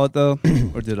I call it, though?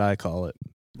 Or did I call it?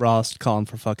 Ross calling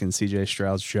for fucking CJ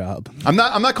Stroud's job. I'm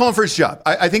not calling for his job.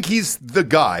 I think he's the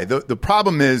guy. The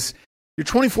problem is, you're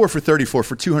 24 for 34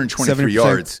 for 223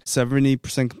 yards.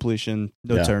 70% completion,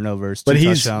 no turnovers, but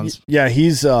touchdowns.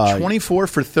 He's 24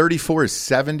 for 34 is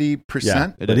 70%.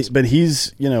 Yeah, but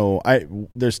he's,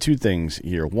 there's two things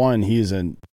here. One, he's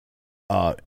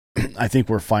I think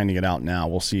we're finding it out now.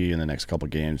 We'll see in the next couple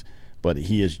games, but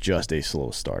he is just a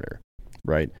slow starter,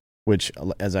 right? Which,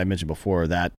 as I mentioned before,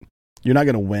 that you're not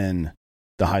going to win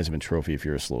the Heisman Trophy if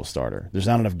you're a slow starter. There's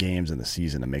not enough games in the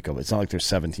season to make up. It's not like there's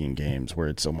 17 games where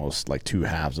it's almost like 2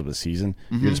 halves of the season.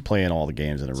 Mm-hmm. You're just playing all the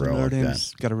games in a row. Notre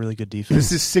Dame's got a really good defense.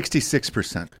 This is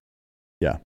 66%.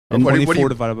 Yeah. And 24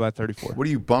 divided by 34. What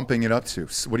are you bumping it up to?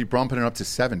 What are you bumping it up to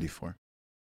 70 for?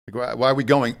 Like, why are we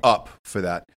going up for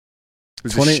that?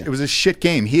 It was a shit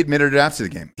game. He admitted it after the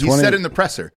game. He said it in the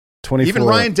presser. 24. Even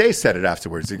Ryan Day said it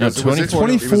afterwards. He goes, 24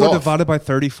 divided by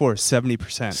 34 is 70%.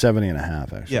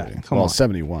 70.5, actually. Yeah, come on.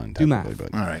 71. Do math.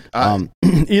 But, all right.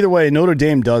 Either way, Notre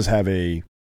Dame does have a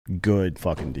good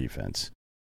fucking defense.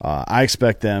 I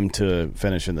expect them to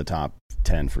finish in the top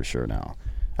 10 for sure now.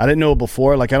 I didn't know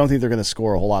before. Like, I don't think they're going to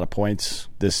score a whole lot of points.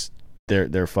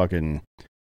 They're fucking.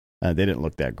 They didn't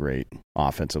look that great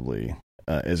offensively.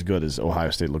 As good as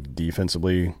Ohio State looked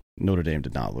defensively, Notre Dame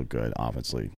did not look good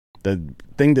offensively. The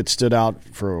thing that stood out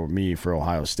for me for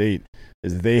Ohio State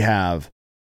is they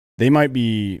might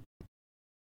be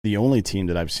the only team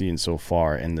that I've seen so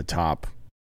far in the top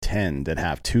 10 that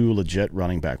have 2 legit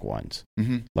running back ones.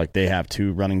 Mm-hmm. Like, they have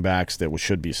 2 running backs that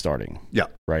should be starting. Yeah.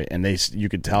 Right. And you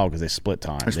could tell because they split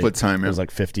time. It was like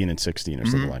 15 and 16 or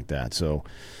something like that. So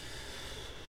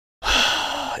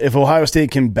if Ohio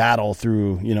State can battle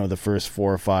through, the first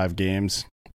 4 or 5 games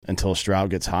until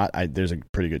Stroud gets hot, there's a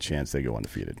pretty good chance they go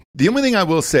undefeated. The only thing I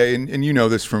will say, and you know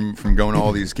this from going to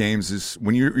all these games, is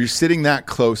when you're sitting that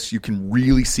close, you can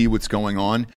really see what's going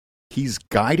on. He's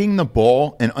guiding the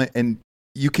ball, and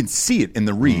you can see it in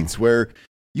the reads where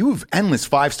you have endless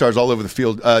 5-stars all over the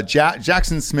field.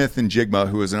 Jackson Smith and Jigma,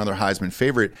 who is another Heisman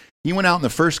favorite, he went out in the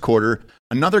first quarter.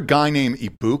 Another guy named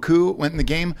Ibuku went in the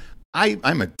game.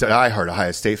 I'm a diehard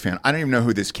Ohio State fan. I don't even know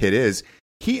who this kid is.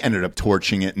 He ended up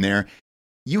torching it in there.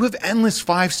 You have endless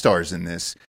 5-stars in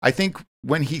this. I think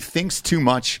when he thinks too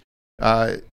much,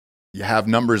 you have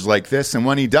numbers like this, and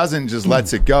when he doesn't, just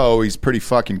lets it go. He's pretty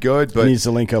fucking good. But he needs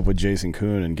to link up with Jason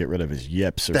Kuhn and get rid of his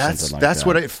yips or something like that. That's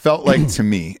what it felt like to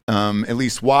me, at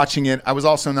least watching it. I was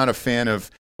also not a fan of,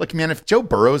 look, man, if Joe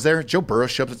Burrow's there, Joe Burrow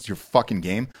shows up at your fucking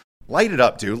game, light it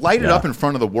up, dude. Light it up in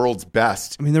front of the world's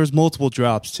best. I mean, there was multiple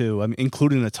drops, too,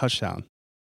 including a touchdown.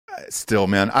 Still,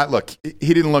 man, look,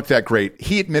 he didn't look that great.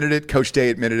 He admitted it. Coach Day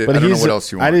admitted it. But I don't know what else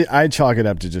you want. I chalk it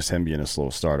up to just him being a slow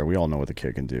starter. We all know what the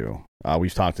kid can do.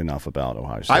 We've talked enough about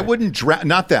Ohio State. I wouldn't draft,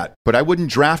 not that, but I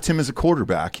wouldn't draft him as a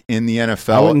quarterback in the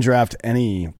NFL. I wouldn't draft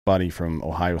anybody from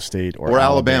Ohio State or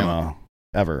Alabama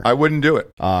ever. I wouldn't do it.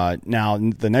 Now,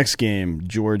 the next game,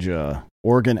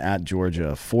 Oregon at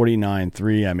Georgia,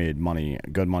 49-3. I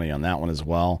made good money on that one as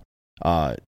well.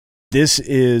 This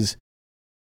is,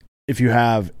 if you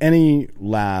have any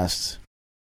last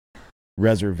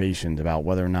reservations about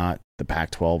whether or not the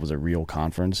Pac-12 was a real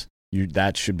conference,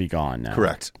 that should be gone now.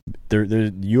 Correct. They're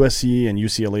USC and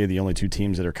UCLA are the only two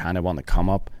teams that are kind of on the come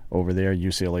up over there.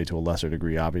 UCLA to a lesser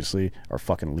degree, obviously, are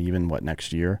fucking leaving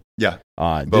next year. Yeah.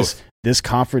 Both. This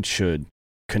conference should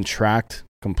contract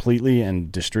completely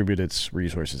and distribute its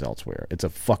resources elsewhere. It's a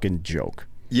fucking joke.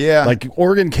 Yeah. Like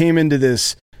Oregon came into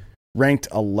this ranked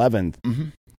 11th. Mm-hmm.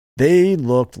 They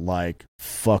looked like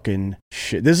fucking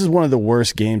shit. This is one of the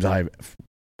worst games I've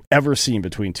ever seen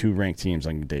between two ranked teams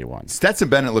on day one. Stetson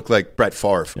Bennett looked like Brett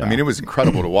Favre. Yeah. I mean, it was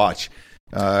incredible to watch.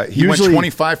 He went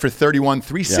 25 for 31,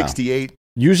 368.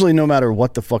 Usually, no matter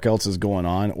what the fuck else is going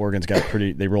on, Oregon's got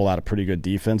they roll out a pretty good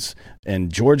defense,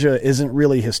 and Georgia isn't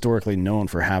really historically known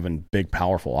for having big,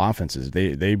 powerful offenses.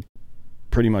 They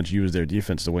pretty much use their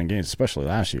defense to win games, especially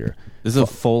last year. It was a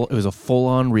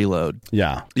full-on reload.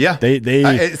 Yeah.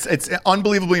 It's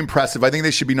unbelievably impressive. I think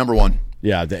they should be number one.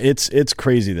 Yeah, it's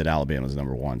crazy that Alabama's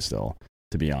number one still,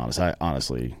 to be honest. I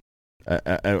honestly,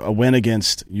 a win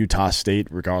against Utah State,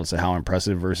 regardless of how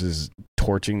impressive, versus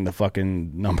torching the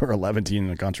fucking number 11 team in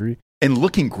the country. And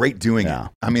looking great doing it.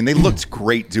 I mean, they looked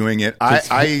great doing it.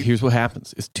 Here's what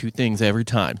happens. It's two things every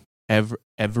time.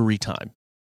 Every time.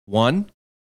 One,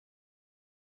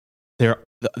 they're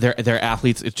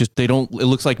athletes. It's just it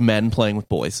looks like men playing with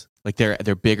boys. Like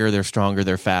they're bigger, they're stronger,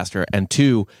 they're faster. And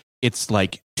two, it's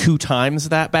like 2 times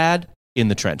that bad in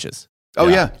the trenches. Oh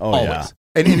yeah. Always. Yeah.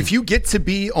 And if you get to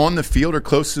be on the field or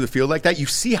close to the field like that, you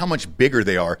see how much bigger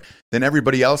they are than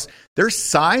everybody else. Their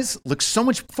size looks so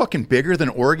much fucking bigger than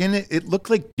Oregon. It looked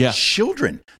like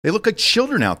children. They look like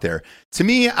children out there. To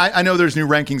me, I know there's new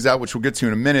rankings out, which we'll get to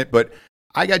in a minute, but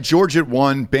I got Georgia at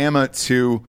 1, Bama at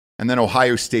 2, and then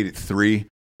Ohio State at 3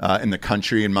 in the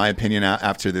country, in my opinion,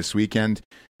 after this weekend.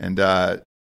 And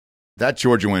that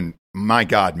Georgia win, my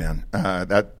God, man,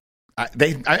 I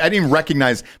didn't even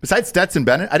recognize, besides Stetson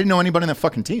Bennett, I didn't know anybody on that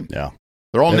fucking team. Yeah.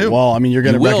 They're all new. Well, I mean, you're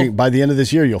going to by the end of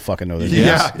this year, you'll fucking know their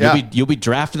names. Yeah. You'll be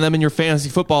drafting them in your fantasy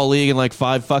football league in like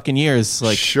 5 fucking years.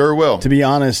 Like, sure will. To be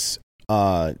honest,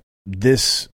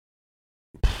 this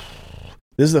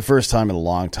is the first time in a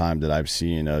long time that I've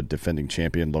seen a defending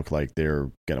champion look like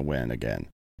they're going to win again.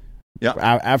 Yeah.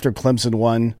 After Clemson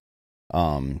won,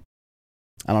 I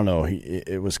don't know.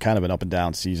 It was kind of an up and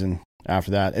down season.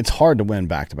 After that, it's hard to win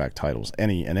back-to-back titles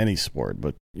in any sport,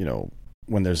 but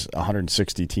when there's a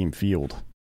 160 team field,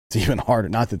 it's even harder.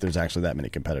 Not that there's actually that many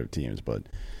competitive teams, but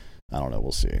I don't know.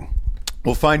 We'll see.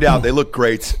 We'll find out. They look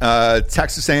great.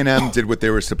 Texas A&M did what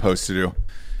they were supposed to do.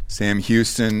 Sam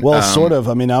Houston. Well, sort of.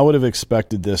 I mean, I would have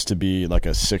expected this to be like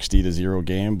a 60-0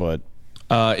 game, but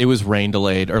it was rain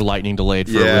delayed or lightning delayed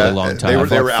for a really long time.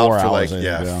 They were out for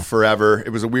like forever.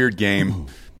 It was a weird game.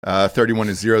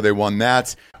 31-0. They won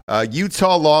that.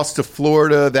 Utah lost to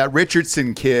Florida. That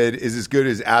Richardson kid is as good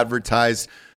as advertised.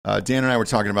 Dan and I were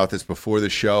talking about this before the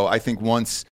show. I think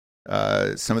once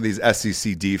some of these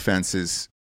SEC defenses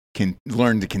can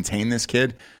learn to contain this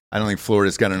kid, I don't think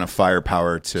Florida's got enough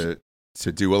firepower to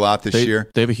do a lot this year.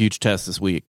 They have a huge test this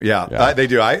week. Yeah. They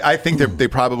do. I think they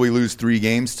probably lose 3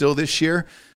 games still this year.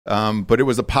 But it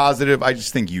was a positive. I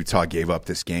just think Utah gave up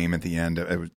this game at the end.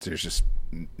 There's just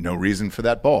no reason for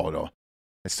that ball at all.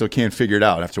 I still can't figure it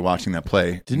out after watching that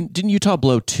play. Didn't Utah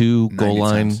blow 2 goal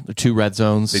line, 2 red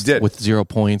zones? They did. With 0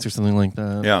 points or something like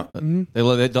that. Yeah. They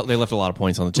left a lot of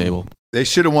points on the table. They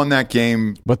should have won that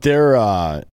game. But their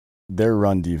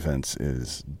run defense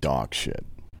is dog shit.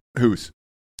 Whose?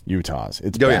 Utah's.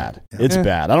 It's Oh, bad. yeah. It's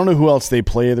bad. I don't know who else they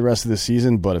play the rest of the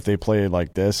season, but if they play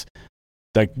like this,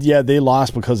 they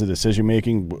lost because of decision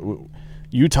making.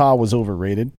 Utah was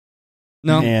overrated.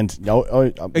 No. And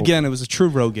Again, it was a true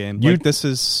road game. This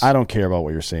is. I don't care about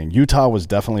what you're saying. Utah was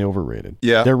definitely overrated.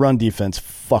 Yeah. Their run defense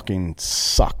fucking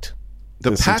sucked.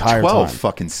 The Pac-12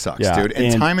 fucking sucks, dude.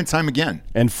 And time again.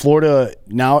 And Florida,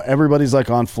 now everybody's like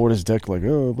on Florida's dick, like,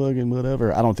 oh, fucking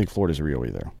whatever. I don't think Florida's real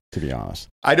either, to be honest.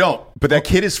 I don't. But that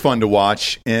kid is fun to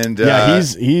watch. And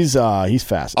he's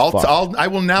fast. I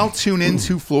will now tune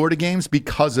into Florida games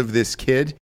because of this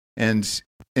kid. And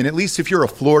at least if you're a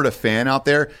Florida fan out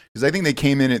there, because I think they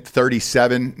came in at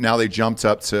 37. Now they jumped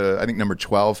up to, I think, number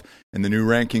 12 in the new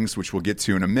rankings, which we'll get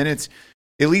to in a minute.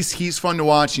 At least he's fun to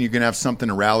watch, and you can have something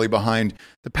to rally behind.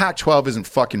 The Pac-12 isn't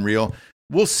fucking real.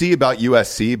 We'll see about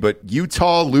USC, but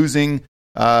Utah losing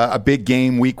a big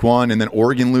game week 1, and then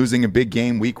Oregon losing a big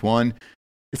game week 1.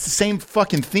 It's the same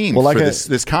fucking theme for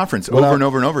this conference over and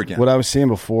over again. What I was saying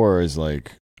before is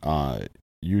like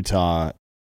Utah,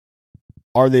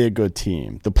 are they a good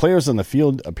team? The players on the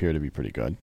field appear to be pretty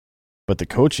good, but the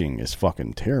coaching is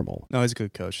fucking terrible. No, he's a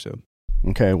good coach, too.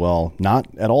 Okay, well, not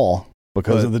at all.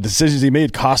 because of the decisions he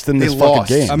made cost them this They fucking lost.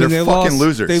 game. I mean, They're fucking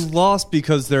losers. They lost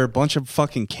because they're a bunch of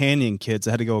fucking canyon kids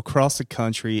that had to go across the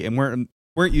country and weren't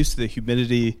used to the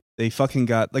humidity. They fucking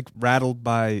got like rattled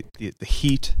by the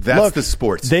heat. That's Look, the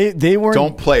sports. They weren't.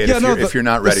 Don't play it if you're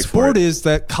not ready the for it. sport is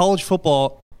that college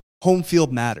football home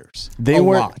field matters. They a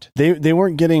weren't. lot. They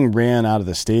weren't getting ran out of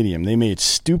the stadium. They made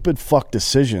stupid fuck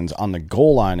decisions on the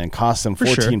goal line and cost them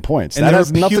 14 sure. points. And that they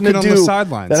has were nothing to puking on do. the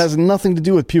sidelines. That has nothing to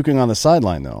do with puking on the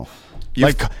sideline, though.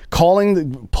 Like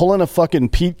pulling a fucking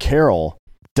Pete Carroll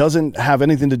doesn't have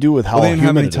anything to do with how Well, they didn't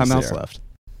have humid any it is timeouts there. left.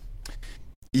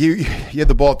 You had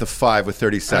the ball at the 5 with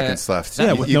 30 seconds left.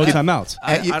 Yeah, with no timeouts.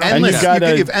 You And you gotta-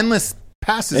 could give endless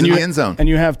passes in you, the end zone. And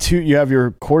you have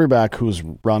your quarterback who's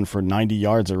run for 90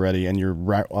 yards already, and your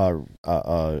running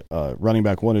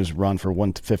back one who's run for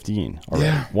 115 already.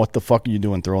 Yeah. What the fuck are you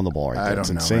doing throwing the ball right I there? don't It's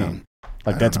know, insane. man.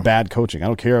 Like, that's bad coaching. I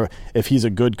don't care if he's a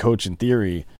good coach in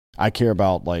theory. I care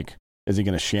about, like, is he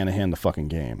going to Shanahan the fucking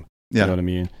game? Yeah. You know what I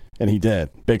mean? And he did.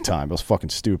 Big time. It was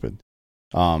fucking stupid.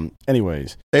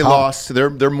 Anyways. They lost. They're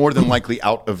more than likely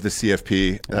out of the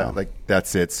CFP. Yeah. Like,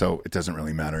 that's it. So it doesn't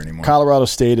really matter anymore. Colorado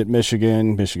State at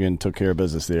Michigan. Michigan took care of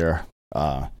business there.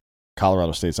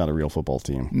 Colorado State's not a real football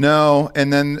team. No,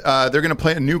 and then they're going to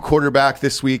play a new quarterback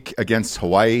this week against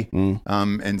Hawaii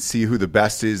and see who the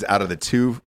best is out of the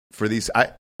two for these.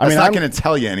 That's not going to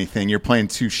tell you anything. You're playing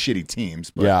two shitty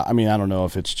teams. But. Yeah, I mean, I don't know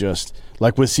if it's just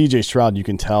like with CJ Stroud, you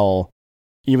can tell,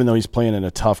 even though he's playing in a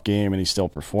tough game and he still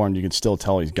performed, you can still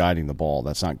tell he's guiding the ball.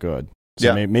 That's not good.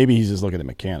 So maybe he's just looking at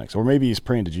mechanics, or maybe he's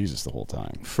praying to Jesus the whole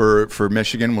time. For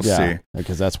Michigan, we'll see.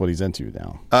 Because that's what he's into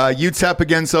now. UTEP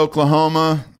against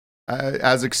Oklahoma.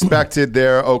 As expected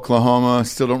there, Oklahoma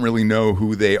still don't really know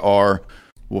who they are.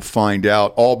 We'll find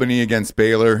out. Albany against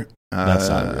Baylor. That's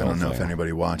not a real I don't know thing. if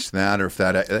anybody watched that or if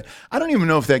that. I don't even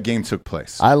know if that game took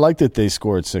place. I like that they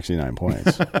scored 69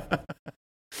 points.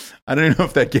 I don't even know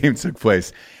if that game took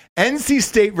place. NC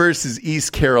State versus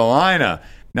East Carolina.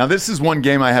 Now, this is one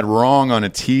game I had wrong on a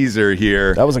teaser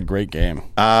here. That was a great game.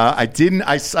 I didn't.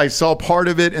 I saw part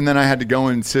of it, and then I had to go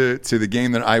into the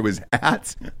game that I was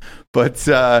at. But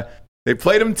they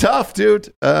played them tough,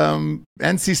 dude.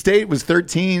 NC State was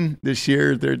 13 this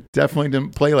year. They definitely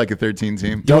didn't play like a 13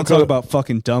 team. Don't talk about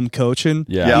fucking dumb coaching.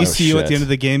 Yeah. ECU at the end of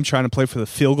the game trying to play for the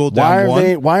field goal down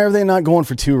one. Why are they not going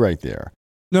for two right there?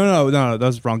 No, that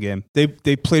was the wrong game. They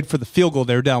played for the field goal.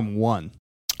 They were down one.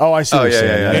 Oh, I see what you're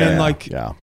saying.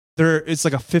 And it's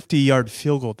like a 50-yard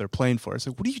field goal they're playing for. It's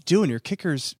like, what are you doing? You're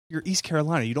East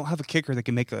Carolina. You don't have a kicker that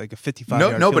can make like a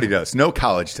 55-yard Nobody field goal. does. No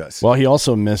college does. Well, he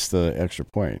also missed the extra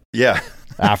point. Yeah.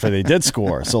 After they did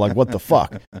score. So, like, what the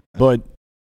fuck? But,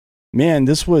 man,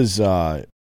 this was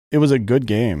it was a good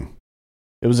game.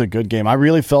 It was a good game. I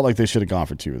really felt like they should have gone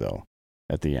for two, though,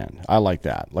 at the end. I like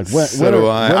that. Like, so do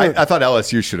I. I thought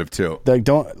LSU should have, too.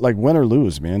 Like, win or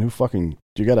lose, man. Who fucking,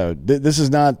 this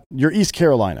is not, you're East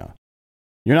Carolina.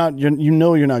 You're not going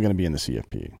to be in the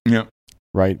CFP. Yeah.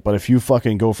 Right? But if you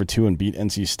fucking go for two and beat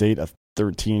NC State, a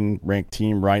 13 ranked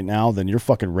team right now, then you're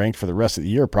fucking ranked for the rest of the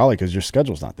year, probably because your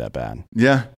schedule's not that bad.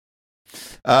 Yeah.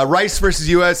 Rice versus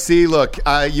USC. Look,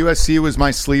 USC was my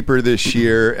sleeper this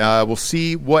year. We'll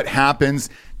see what happens.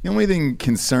 The only thing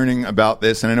concerning about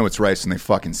this, and I know it's Rice and they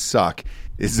fucking suck,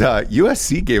 is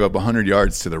USC gave up 100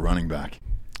 yards to the running back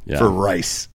for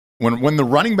Rice. When the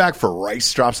running back for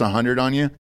Rice drops 100 on you,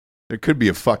 there could be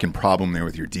a fucking problem there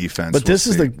with your defense. But this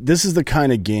is the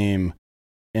kind of game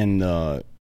in the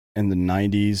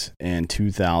 90s and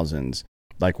 2000s,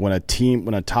 like when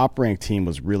a top ranked team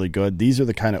was really good. These are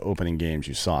the kind of opening games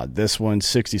you saw. This one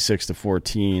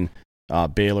 66-14,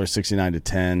 Baylor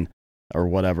 69-10 or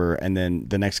whatever, and then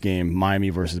the next game Miami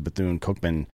versus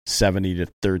Bethune-Cookman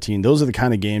 70-13. Those are the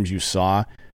kind of games you saw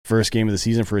first game of the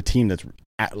season for a team that's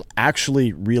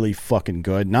actually really fucking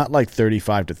good. Not like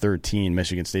 35-13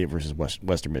 Michigan State versus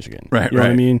Western Michigan. Right, you know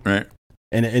what I mean? Right.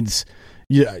 And it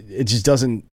just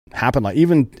doesn't happen. Like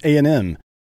even A&M,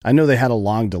 I know they had a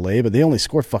long delay, but they only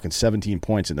scored fucking 17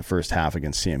 points in the first half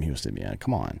against Sam Houston, man.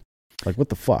 Come on. Like, what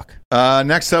the fuck?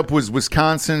 Next up was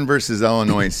Wisconsin versus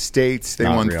Illinois State. They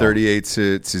won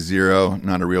 38-0.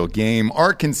 Not a real game.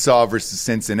 Arkansas versus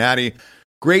Cincinnati.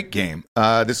 Great game.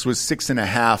 This was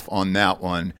 6.5 on that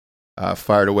one.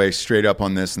 Fired away straight up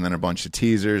on this and then a bunch of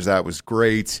teasers. That was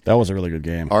great. That was a really good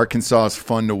game. Arkansas is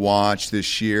fun to watch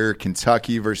this year.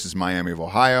 Kentucky versus Miami of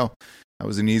Ohio. That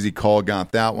was an easy call.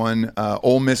 Got that one.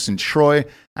 Ole Miss and Troy.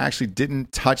 I actually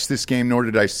didn't touch this game, nor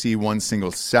did I see one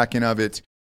single second of it.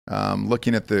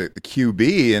 Looking at the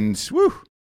QB, and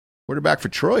quarterback for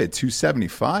Troy at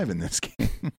 275 in this game.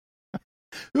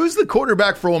 Who's the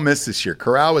quarterback for Ole Miss this year?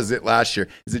 Corral was it last year?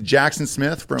 Is it Jackson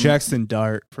Smith from Jackson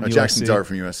Dart from USC. Jackson Dart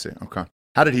from USC. Okay.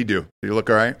 How did he do? Did he look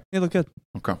all right? He looked good.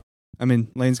 Okay. I mean,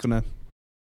 Lane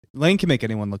can make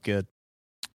anyone look good.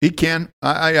 He can.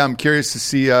 I am curious to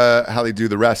see how they do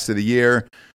the rest of the year.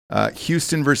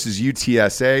 Houston versus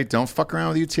UTSA. Don't fuck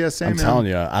around with UTSA, I'm man. telling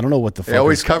you, I don't know what the fuck. They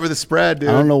always cover the spread, dude.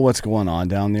 I don't know what's going on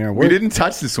down there. We didn't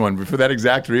touch this one for that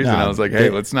exact reason. No, I was like, hey,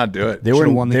 let's not do it. They were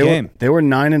won the game. They were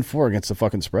 9-4 against the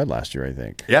fucking spread last year, I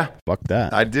think. Yeah. Fuck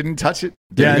that. I didn't touch it.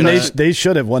 Yeah, Didn't and touch it. they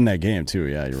should have won that game too.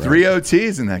 Yeah, you're right. 3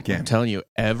 OTs in that game. I'm telling you,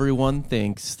 everyone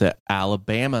thinks that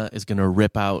Alabama is going to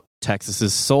rip out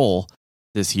Texas's soul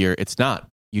this year. It's not.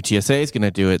 UTSA is going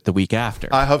to do it the week after.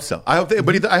 I hope so. I hope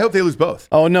they lose both.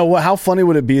 Oh no! Well, how funny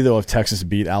would it be though if Texas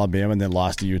beat Alabama and then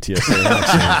lost to UTSA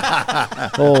next year?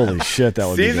 Holy shit, that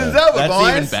would Season's be good. over, That's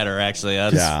boys. even better, actually.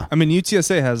 Yeah, I mean,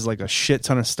 UTSA has like a shit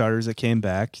ton of starters that came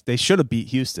back. They should have beat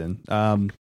Houston.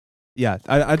 Yeah,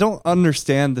 I don't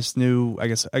understand this new. I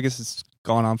guess it's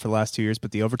gone on for the last 2 years,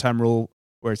 but the overtime rule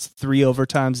where it's 3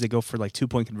 overtimes, they go for like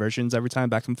 2-point conversions every time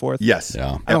back and forth. Yes.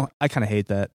 yeah. I kind of hate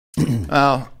that.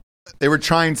 They were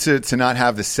trying to not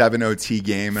have the 7 OT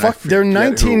game. And Fuck, they're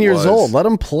 19 years old. Let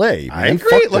them play. I Man. agree.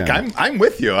 Fuck Look, them. I'm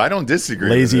with you. I don't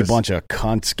disagree. Lazy with this. bunch of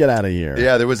cunts. Get out of here.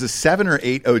 Yeah, there was a 7 or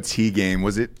 8 OT game.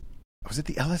 Was it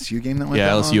the LSU game that went?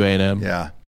 Yeah, that LSU long? A&M. Yeah,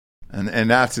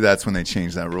 and after that's when they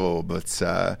changed that rule.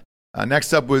 But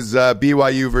next up was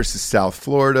BYU versus South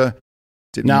Florida.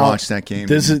 Didn't Now, watch that game.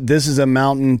 This is a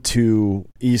mountain to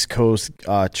East Coast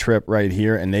trip right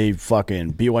here, and they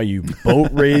fucking BYU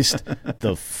boat raced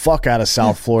the fuck out of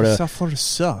South Florida. South Florida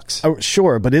sucks. Oh,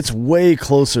 sure, but it's way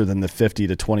closer than the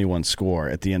 50-21 score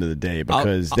at the end of the day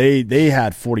because they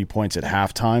had 40 points at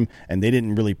halftime and they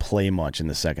didn't really play much in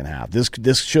the second half.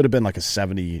 This should have been like a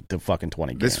 70-20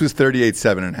 game. This was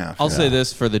 38-7.5. I'll say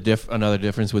this for another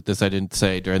difference with this I didn't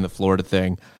say during the Florida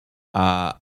thing.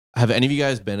 Have any of you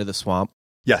guys been to the Swamp?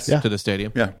 Yes. To the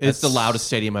stadium? Yeah. It's the loudest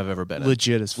stadium I've ever been in.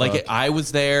 Legit as fuck. Like, I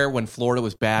was there when Florida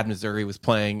was bad, Missouri was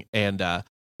playing, and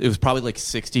it was probably like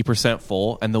 60%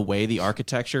 full. And the way the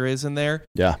architecture is in there,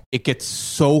 Yeah. it gets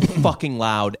so fucking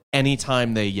loud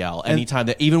anytime they yell,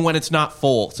 even when it's not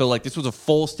full. So, like, this was a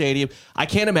full stadium. I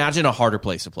can't imagine a harder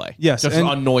place to play. Yes, Just and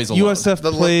on noise alone. USF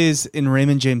plays in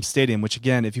Raymond James Stadium, which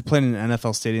again, if you play in an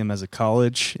NFL stadium as a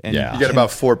college, and Yeah. You got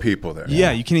about 4 people there.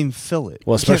 you can't even fill it.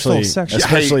 Well, You can't fill a especially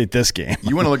section. at this game.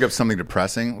 You want to look up something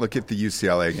depressing? Look at the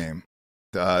UCLA game.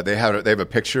 They have a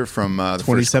picture from the first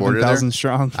quarter there. 27,000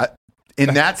 strong.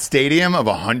 In that stadium of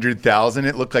 100,000,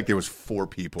 it looked like there was 4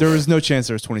 people. There was no chance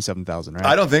there was 27,000, right?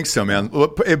 I don't think so, man.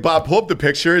 Look, hey, Bob, pull up the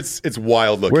picture. It's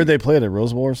wild looking. Where'd they play it, at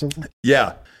Rose Bowl or something?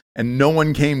 Yeah, and no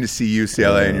one came to see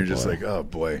UCLA, and you're just like, oh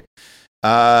boy.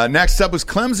 Next up was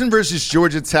Clemson versus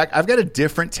Georgia Tech. I've got a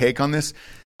different take on this.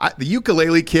 The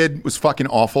ukulele kid was fucking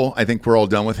awful. I think we're all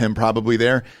done with him probably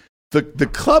there. The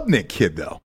Klubnik kid,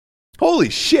 though. Holy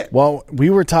shit. Well, we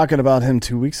were talking about him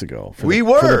 2 weeks ago. For We the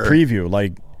were. preview.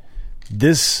 Like,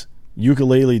 this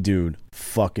ukulele dude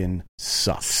fucking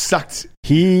sucks. Sucked.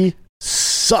 He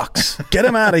sucks. Get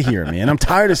him out of here, man. I'm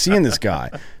tired of seeing this guy.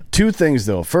 2 things,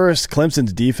 though. First,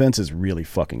 Clemson's defense is really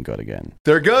fucking good again.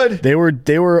 They're good. They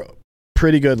were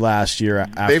pretty good last year.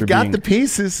 They've got the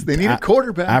pieces. They need a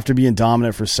quarterback. After being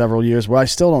dominant for several years, where I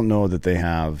still don't know that they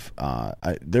have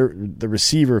the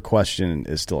receiver question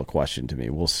is still a question to me.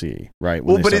 We'll see, right?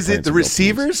 Well, but is it the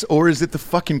receivers or is it the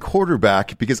fucking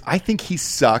quarterback? Because I think he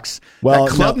sucks. Well,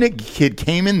 that Klubnik kid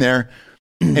came in there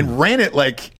and ran it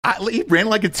like a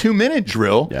 2-minute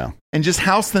drill. Yeah. And just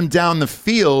housed them down the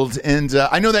field. And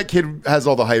I know that kid has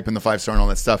all the hype and the 5-star and all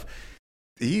that stuff.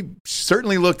 He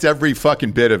certainly looked every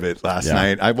fucking bit of it last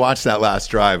night. I watched that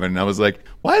last drive and I was like,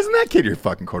 why isn't that kid your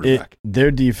fucking quarterback? Their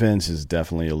defense is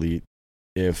definitely elite.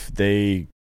 If they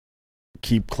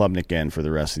keep Klubnik in for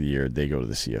the rest of the year, they go to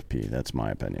the CFP. That's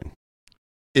my opinion.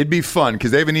 It'd be fun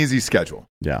because they have an easy schedule.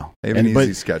 Yeah. They have an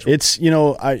easy schedule. It's,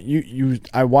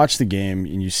 I watch the game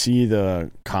and you see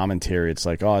the commentary. It's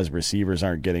like, oh, his receivers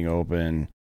aren't getting open,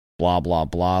 blah, blah,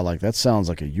 blah. Like, that sounds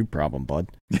like a you problem, bud.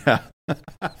 Yeah.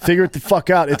 Figure it the fuck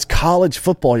out. It's college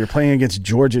football. You're playing against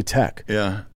Georgia Tech.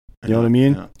 Yeah. You know what I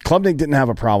mean? Yeah. Klubnik didn't have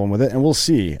a problem with it, and we'll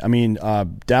see. I mean,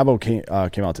 Dabo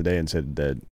came out today and said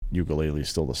that ukulele is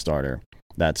still the starter.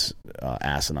 That's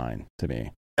asinine to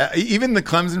me. Even the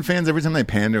Clemson fans, every time they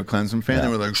pan to a Clemson fan, they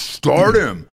were like, start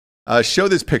him. Show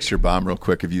this picture, Bob, real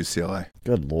quick of UCLA.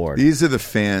 Good Lord. These are the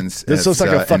fans This looks like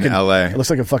a fucking in LA. It looks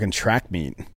like a fucking track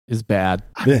meet. is bad.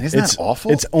 I mean, isn't that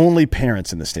awful? It's only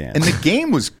parents in the stands. And the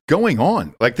game was going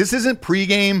on. Like, this isn't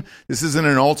pregame. This isn't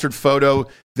an altered photo.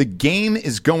 The game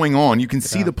is going on. You can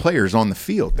see the players on the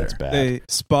field there. That's bad. They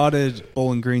spotted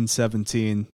Bowling Green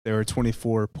 17. They were a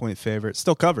 24-point favorite.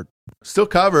 Still covered. Still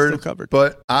covered. Still covered.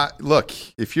 But look,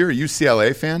 if you're a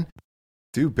UCLA fan,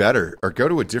 do better or go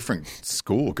to a different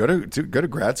school. Go to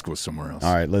grad school somewhere else.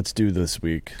 All right, let's do this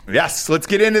week. Yes, let's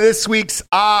get into this week's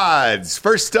odds.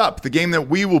 First up, the game that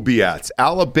we will be at,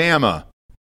 Alabama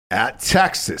at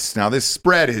Texas. Now, this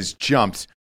spread has jumped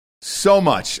so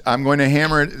much. I'm going to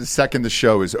hammer it the second the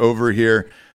show is over here.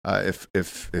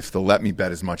 If they'll let me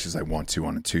bet as much as I want to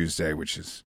on a Tuesday, which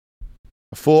is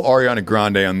a full Ariana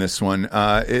Grande on this one.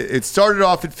 It started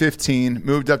off at 15,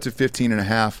 moved up to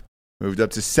 15.5. Moved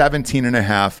up to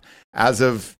 17.5 as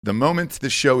of the moment the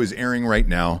show is airing right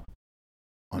now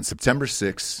on September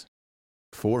 6th,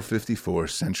 4:54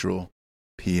 Central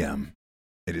p.m.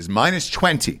 It is minus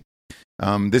 20.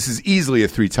 This is easily a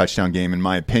 3-touchdown game, in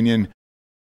my opinion.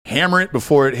 Hammer it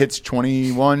before it hits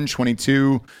 21,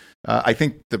 22. I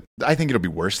think it'll be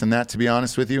worse than that, to be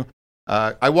honest with you.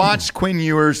 I watched Quinn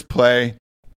Ewers play.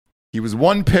 He was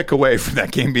one pick away from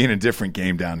that game being a different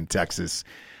game down in Texas.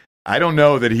 I don't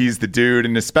know that he's the dude,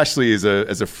 and especially as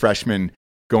a freshman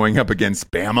going up against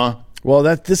Bama. Well,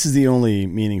 this is the only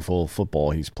meaningful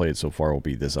football he's played so far will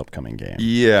be this upcoming game.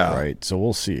 Yeah. Right. So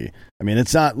we'll see. I mean,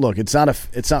 it's not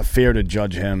fair to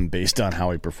judge him based on how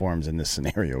he performs in this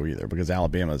scenario either, because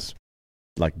Alabama's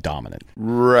like dominant.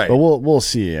 Right. But we'll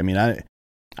see. I mean,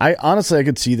 I honestly I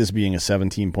could see this being a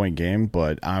 17-point game,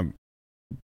 but I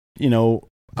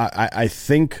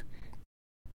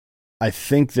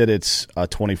think that it's a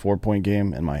 24-point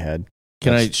game in my head.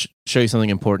 Can I show you something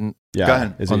important? Yeah. Go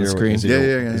ahead. Is on it the screen? Is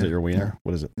it your wiener?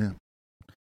 What is it? Yeah.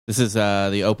 This is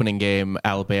the opening game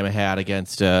Alabama had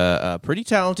against a pretty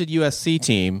talented USC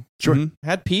team. Sure.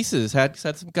 Had pieces, had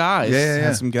some guys.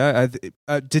 Had some guy.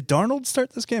 Did Darnold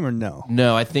start this game or no?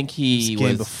 No, I think he This game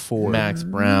was before. Max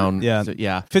Brown. Yeah. So,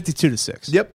 yeah.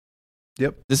 52-6. Yep.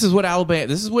 This is what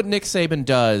Nick Saban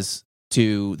does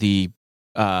to the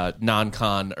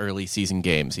non-con early season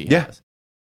games he has.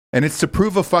 And it's to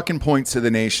prove a fucking point to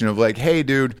the nation of like, hey,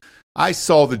 dude, I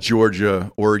saw the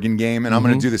Georgia-Oregon game, and I'm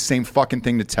going to do the same fucking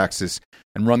thing to Texas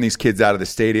and run these kids out of the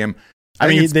stadium. I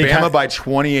mean, it's Bama by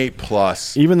 28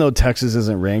 plus. Even though Texas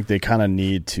isn't ranked, they kind of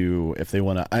need to, if they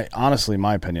want to, honestly, in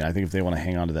my opinion, I think if they want to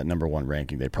hang on to that number 1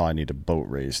 ranking, they probably need to boat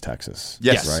raise Texas.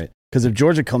 Yes. Right? Because if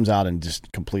Georgia comes out and just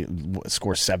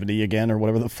score 70 again or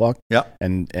whatever the fuck,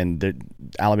 and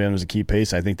Alabama's a key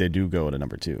pace, I think they do go to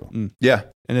number 2. Yeah.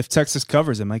 And if Texas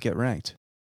covers, it might get ranked.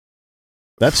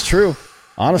 That's true.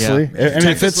 Honestly, I mean,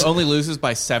 Texas only loses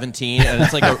by 17, and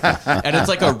it's like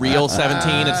a real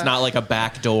 17. It's not like a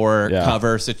backdoor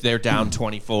cover. So if they're down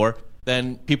 24,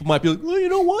 then people might be like, well, you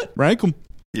know what? Rank them.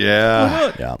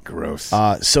 Yeah. Gross.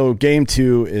 So game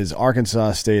 2 is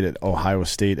Arkansas State at Ohio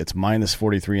State. It's minus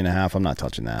 43.5. I'm not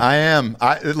touching that. I am.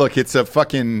 Look, it's a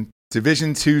fucking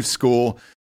Division II school.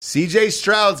 CJ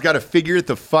Stroud's got to figure it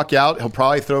the fuck out. He'll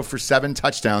probably throw for 7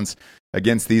 touchdowns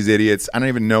against these idiots. I don't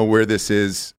even know where this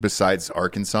is besides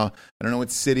Arkansas. I don't know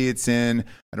what city it's in.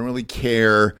 I don't really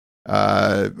care.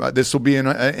 This will be in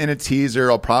a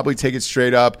teaser. I'll probably take it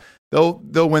straight up.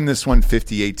 They'll win this one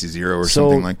 58-0 or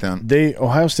something like that.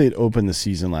 Ohio State opened the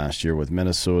season last year with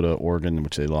Minnesota, Oregon,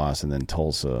 which they lost, and then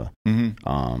Tulsa.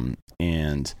 Mm-hmm.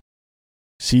 And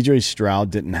CJ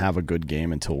Stroud didn't have a good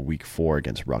game until week 4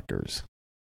 against Rutgers.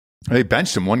 They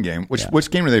benched him one game.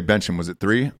 Which game did they bench him? Was it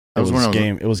 3?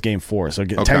 It was game 4. So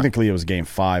technically it was game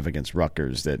 5 against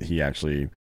Rutgers that he actually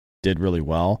did really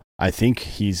well. I think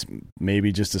he's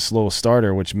maybe just a slow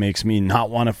starter, which makes me not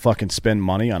want to fucking spend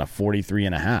money on a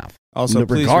 43.5. Also,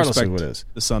 please regardless respect of who it is.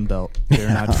 the Sun Belt. They're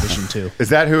not Division 2. Is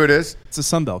that who it is? It's a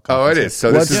Sun Belt Oh, conference. it is.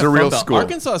 So this is a real school.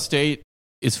 Arkansas State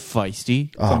is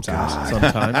feisty God.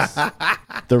 sometimes.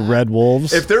 The Red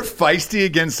Wolves. If they're feisty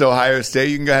against Ohio State,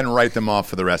 you can go ahead and write them off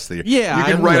for the rest of the year. Yeah,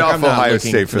 you can write off Ohio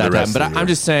State for the rest of the year. But I'm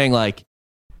just saying, like,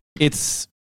 it's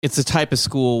a type of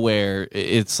school where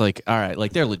it's like, all right,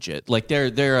 like they're legit, like they're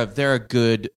a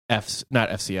good not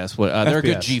FCS, they're a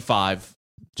good G5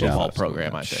 football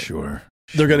program. I think. Sure.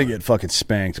 They're going to get fucking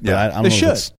spanked, but I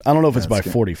don't know if it's by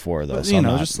 44 though. But, so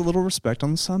just a little respect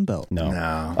on the Sun Belt. No.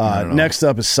 Next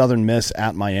up is Southern Miss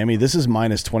at Miami. This is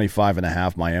minus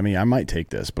 25.5 Miami. I might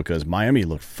take this because Miami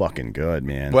looked fucking good,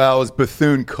 man. Well, it's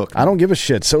Bethune-Cookman. I don't give a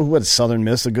shit. So what, is Southern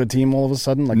Miss a good team all of a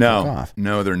sudden? Like, fuck off.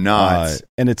 No, they're not.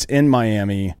 And it's in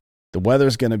Miami. The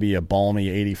weather's going to be a balmy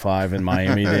 85 in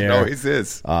Miami there. It always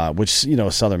is. Which,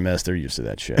 Southern Miss, they're used to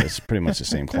that shit. It's pretty much the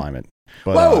same climate.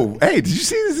 But, Whoa! Hey, did you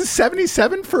see this is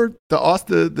 77 for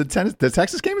the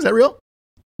Texas game? Is that real?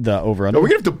 the over Are under. we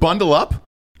gonna have to bundle up?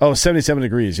 Oh, 77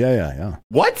 degrees. Yeah.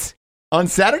 What on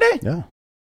Saturday? Yeah.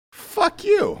 Fuck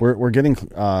you. We're getting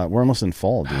we're almost in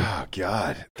fall, dude. Oh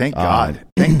God! Thank God!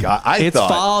 Thank God! It's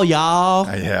fall, y'all.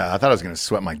 Yeah, I thought I was gonna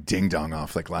sweat my ding dong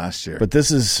off like last year. But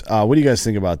this is what do you guys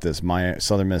think about this?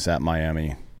 Southern Miss at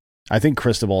Miami. I think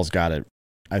Cristobal's got it.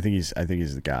 I think he's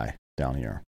the guy down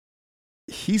here.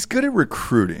 He's good at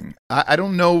recruiting. I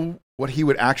don't know what he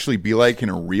would actually be like in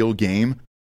a real game.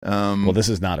 Well, this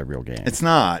is not a real game. It's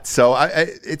not. So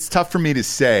it's tough for me to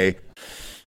say.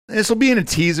 This will be in a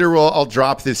teaser. I'll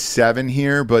drop this 7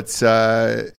 here, but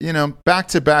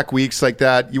back-to-back weeks like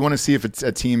that, you want to see if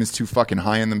a team is too fucking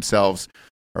high on themselves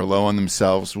or low on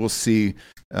themselves. We'll see.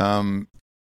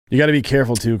 You got to be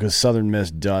careful too, because Southern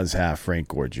Miss does have Frank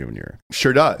Gore Jr.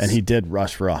 Sure does, and he did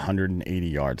rush for 180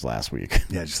 yards last week.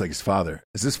 Yeah, just like his father.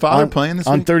 Is his father playing this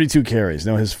on week? 32 carries?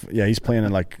 No, he's playing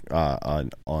in like an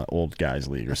old guys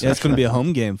league or something. Yeah, it's going to be a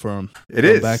home game for him. It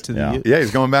is. Back to the U. Yeah,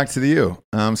 he's going back to the U.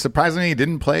 Surprisingly, he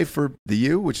didn't play for the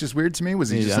U, which is weird to me. Was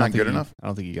he just not good enough? I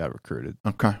don't think he got recruited.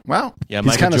 Okay. Well, Yeah, He's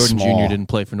Michael kinda Jordan small. Jr. didn't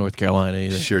play for North Carolina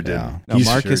either. sure did. Yeah. No, He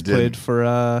Marcus sure did. played for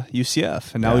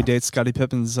UCF, and now he dates Scottie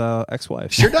Pippen's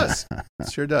ex-wife. Sure does.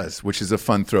 Sure does, which is a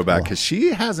fun throwback because she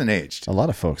hasn't aged. A lot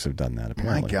of folks have done that. My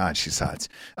Apparently. God, she's hot.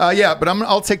 Yeah, but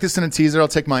I'll take this in a teaser. I'll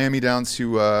take Miami down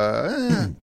to,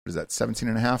 what is that,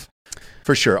 17.5?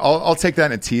 For sure. I'll take that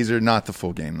in a teaser, not the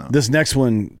full game, though. This next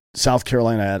one, South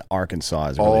Carolina at Arkansas,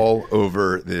 is really, All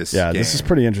over this game. this is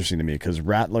pretty interesting to me because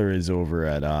Rattler is over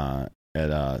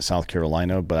at South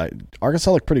Carolina, but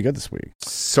Arkansas looked pretty good this week.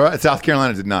 So, South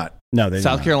Carolina did not. No, they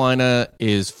South did not. Carolina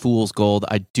is fool's gold.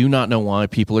 I do not know why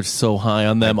people are so high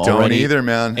on them Don't already. either,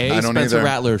 man. A, I don't Spencer either.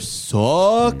 Rattler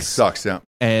sucks. Sucks, yeah.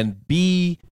 And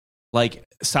B, like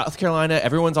South Carolina,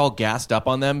 everyone's all gassed up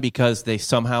on them because they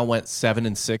somehow went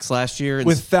 7-6 last year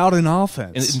Without an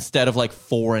offense. instead of like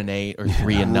 4-8 or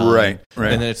 3-9. Right.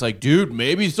 And then it's like, dude,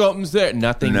 maybe something's there.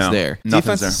 Nothing's No. there.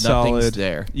 Nothing's Defense is there. Nothing's solid.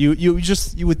 there.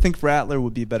 You would think Rattler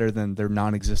would be better than their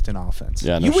non-existent offense.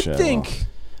 Yeah, no You would shit. think.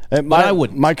 And I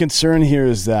wouldn't. My concern here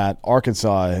is that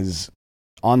Arkansas is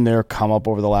on their come up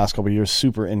over the last couple of years,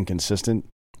 super inconsistent.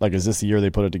 Like, is this the year they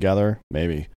put it together?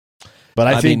 Maybe. But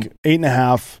I think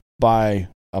 8.5 by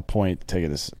a point, take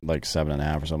it as like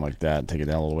 7.5 or something like that. Take it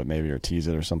down a little bit, maybe, or tease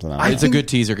it or something. It's a good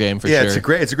teaser game for sure. It's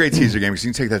a great teaser game because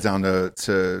you can take that down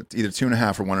to either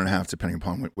 2.5 or 1.5, depending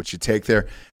upon what you take there.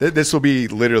 This will be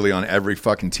literally on every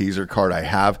fucking teaser card I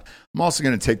have. I'm also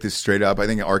going to take this straight up. I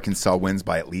think Arkansas wins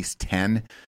by at least 10.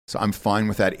 So I'm fine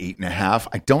with that 8.5.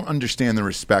 I don't understand the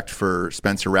respect for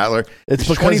Spencer Rattler. It's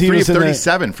He's because he 23 was of in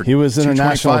 37 for he was in a 225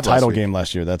 national last title week. game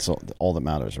last year. That's all that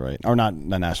matters, right? Or not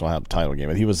a national title game,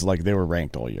 but he was like they were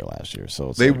ranked all year last year.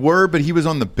 So it's They like, were, but he was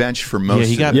on the bench for most.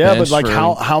 he of got it. yeah, but bench like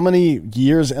for- how many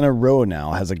years in a row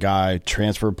now has a guy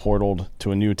transfer portaled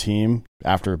to a new team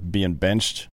after being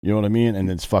benched? You know what I mean? And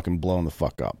it's fucking blown the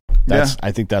fuck up.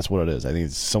 I think that's what it is. I think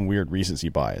it's some weird recency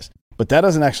bias, but that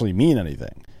doesn't actually mean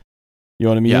anything. You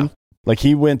know what I mean? Yeah. Like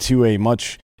he went to a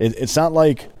much. It's not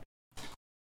like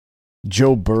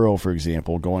Joe Burrow, for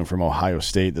example, going from Ohio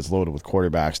State that's loaded with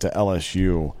quarterbacks to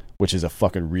LSU, which is a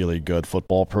fucking really good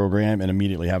football program, and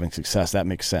immediately having success. That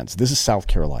makes sense. This is South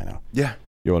Carolina. Yeah.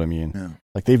 You know what I mean? Yeah.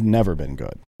 Like they've never been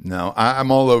good. No, I'm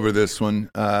all over this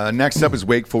one. Next up is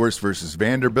Wake Forest versus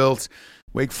Vanderbilt.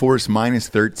 Wake Forest minus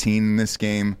 13 in this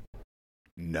game.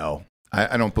 No,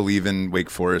 I don't believe in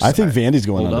Wake Forest. I think Vandy's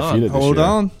going Hold on. undefeated this Hold year.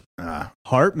 on. Ah,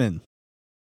 Hartman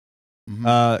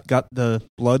mhm. got the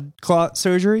blood clot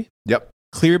surgery, Yep.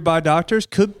 cleared by doctors,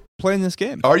 could play in this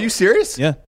game. Are you serious?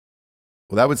 Yeah.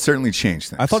 Well, that would certainly change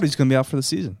things. I thought he was going to be out for the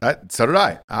season. So did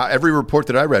I. Every report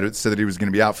that I read it said that he was going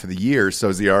to be out for the year. So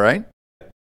is he all right?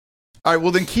 All right.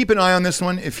 Well, then keep an eye on this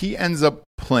one. If he ends up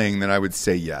playing, then I would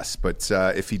say yes. But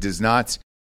if he does not,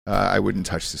 I wouldn't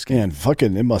touch this game. Man,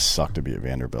 fucking, it must suck to be at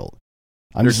Vanderbilt.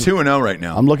 They're 2-0 right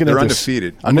now. I'm looking at They're this-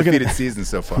 undefeated. I'm looking Undefeated at- season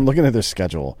so far. I'm looking at their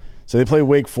schedule. So they play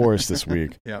Wake Forest this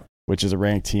week, Yeah. which is a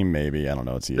ranked team, maybe. I don't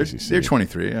know. It's the ACC. They're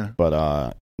 23. Yeah.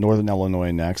 But Northern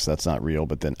Illinois next. That's not real.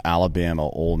 But then Alabama,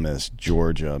 Ole Miss,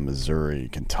 Georgia, Missouri,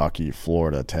 Kentucky,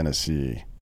 Florida, Tennessee.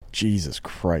 Jesus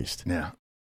Christ. Yeah.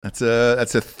 That's a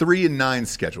 3-9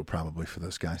 schedule probably for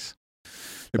those guys.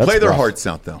 They That's play their rough. hearts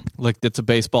out though. Like, it's a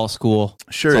baseball school.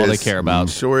 Sure That's all is. they care about.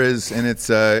 Sure is, and it's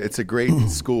a great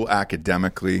school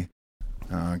academically.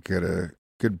 Got a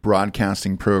good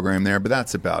broadcasting program there, but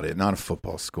that's about it. Not a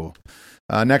football school.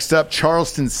 Next up,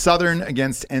 Charleston Southern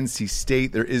against NC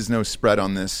State. There is no spread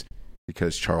on this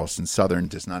because Charleston Southern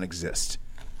does not exist.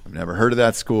 I've never heard of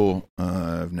that school.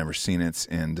 I've never seen it,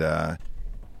 and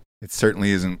It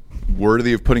certainly isn't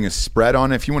worthy of putting a spread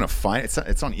on. If you want to find it,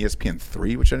 it's on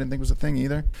ESPN3, which I didn't think was a thing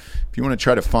either. If you want to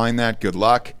try to find that, good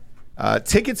luck.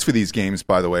 Tickets for these games,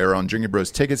 by the way, are on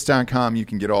drinkingbrostickets.com. You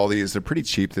can get all these. They're pretty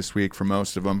cheap this week for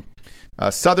most of them.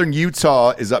 Southern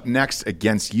Utah is up next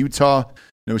against Utah.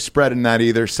 No spread in that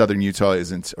either. Southern Utah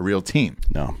isn't a real team.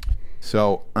 No.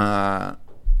 So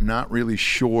not really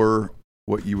sure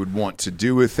what you would want to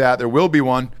do with that. There will be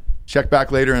one. Check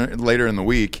back later in the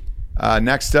week.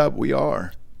 Next up,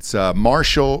 it's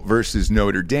Marshall versus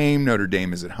Notre Dame. Notre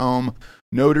Dame is at home.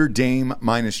 Notre Dame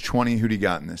 -20. Who do you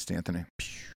got in this, Anthony?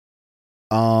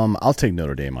 I'll take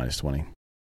Notre Dame -20.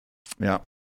 Yeah.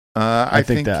 I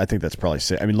think that's probably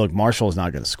safe. I mean, look, Marshall is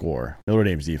not going to score. Notre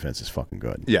Dame's defense is fucking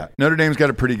good. Yeah, Notre Dame's got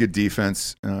a pretty good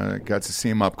defense. Got to see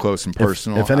him up close and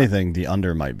personal. If anything, the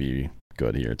under might be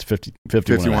good here. It's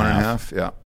 51 and a half.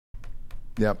 Yeah.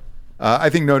 Yep. I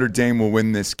think Notre Dame will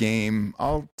win this game.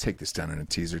 I'll take this down in a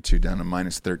teaser too, down to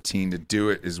 -13 to do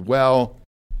it as well.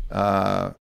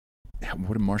 What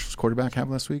did Marshall's quarterback have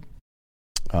last week?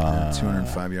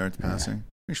 205 yards passing.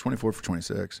 He's 24 for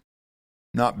 26.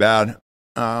 Not bad.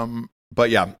 But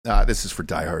yeah, this is for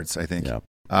diehards, I think. Yep.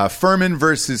 Furman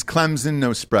versus Clemson.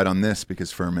 No spread on this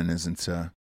because Furman isn't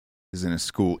a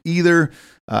school either.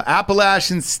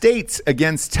 Appalachian State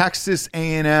against Texas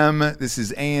A&M. This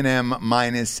is A&M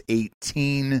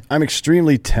 -18. I'm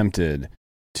extremely tempted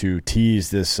to tease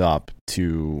this up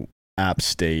to App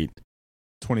State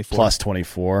 24 plus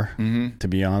 24. Mm-hmm. To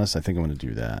be honest, I think I'm going to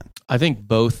do that. I think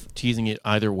both teasing it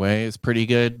either way is pretty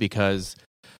good because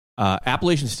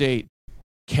Appalachian State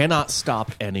cannot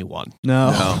stop anyone.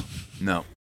 No.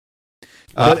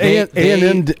 But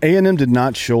A&M did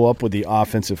not show up with the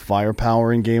offensive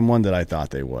firepower in game one that I thought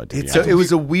they would. It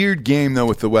was a weird game though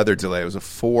with the weather delay. It was a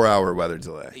 4-hour weather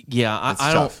delay. Yeah,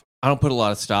 I don't put a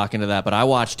lot of stock into that, but I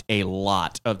watched a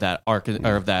lot of that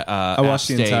I watched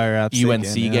the entire App State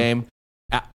UNC game.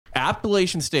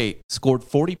 Appalachian State scored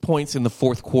 40 points in the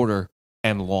fourth quarter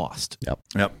and lost.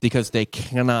 Yep. Because they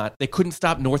couldn't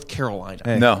stop North Carolina.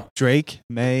 Hey, No. Drake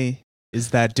May is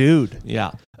that dude.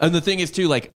 Yeah. And the thing is too,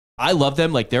 like, I love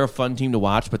them. Like, they're a fun team to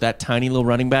watch, but that tiny little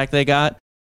running back they got,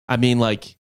 I mean,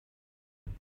 like,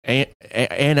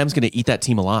 A&M's going to eat that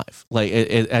team alive. Like,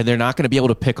 and they're not going to be able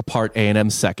to pick apart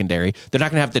A&M's secondary. They're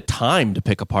not going to have the time to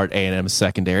pick apart A&M's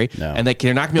secondary. No. And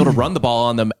they're not going to be able to run the ball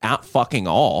on them at fucking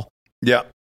all. Yeah.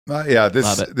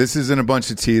 This isn't a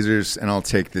bunch of teasers, and I'll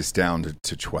take this down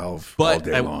to 12 all But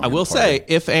day long. I will say,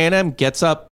 if A&M gets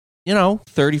up,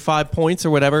 35 points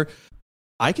or whatever,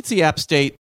 I could see App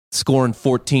State scoring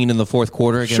 14 in the fourth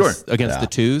quarter against the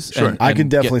twos. Sure. I can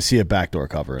definitely see a backdoor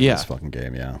cover in Yeah. this fucking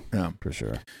game. Yeah, for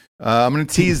sure. I'm going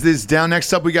to tease this down.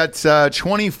 Next up, we got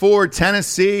 24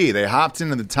 Tennessee. They hopped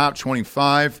into the top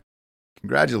 25.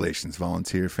 Congratulations,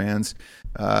 Volunteer fans.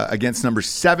 Against number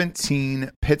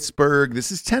 17, Pittsburgh.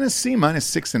 This is Tennessee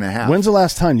 -6.5. When's the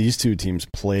last time these two teams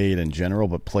played in general,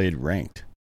 but played ranked?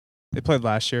 They played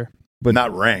last year. But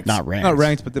not ranked. Not ranked. Not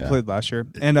ranked, but they played last year.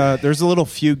 And there's a little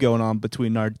feud going on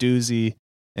between Narduzzi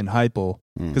and Heupel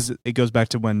because it goes back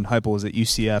to when Heupel was at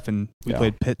UCF and we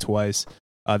played Pitt twice.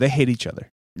 They hate each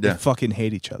other. Yeah. They fucking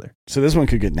hate each other. So this one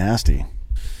could get nasty.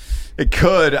 It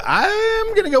could. I'm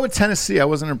going to go with Tennessee. I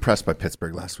wasn't impressed by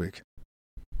Pittsburgh last week.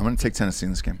 I'm going to take Tennessee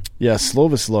in this game. Yeah,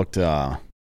 Slovis looked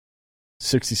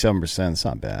 67%. It's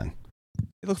not bad.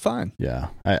 They look fine. Yeah,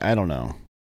 I don't know.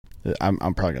 I'm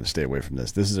probably going to stay away from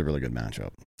this. This is a really good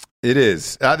matchup. It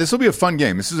is. This will be a fun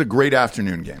game. This is a great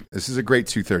afternoon game. This is a great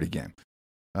 2:30 game.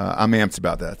 I'm amped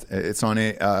about that. It's on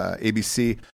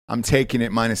ABC. I'm taking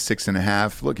it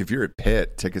 -6.5. Look, if you're at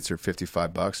Pitt, tickets are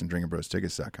 $55 on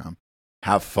drinkingbrostickets.com.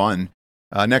 Have fun.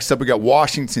 Next up, we got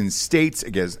Washington State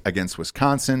against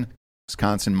Wisconsin.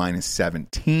 Wisconsin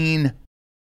 -17.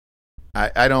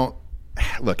 I don't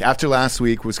look after last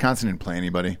week. Wisconsin didn't play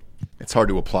anybody. It's hard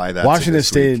to apply that. Washington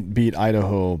State beat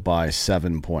Idaho by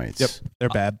 7 points. Yep, they're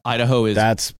bad. Idaho is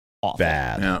That's awful.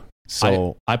 bad. Yeah.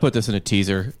 So I put this in a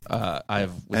teaser. I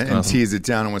have Wisconsin. And tease it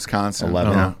down in Wisconsin.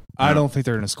 11. Yeah. I don't think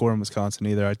they're going to score in Wisconsin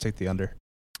either. I'd take the under.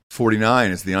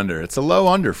 49 is the under. It's a low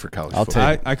under for college I'll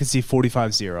football. I could see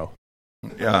 45-0.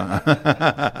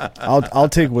 Yeah. I'll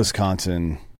take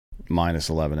Wisconsin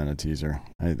 -11 in a teaser.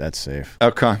 That's safe.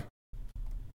 Okay.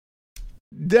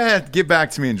 Dad, get back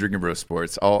to me in Drinking Bro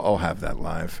Sports. I'll have that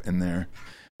live in there.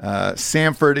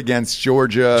 Samford against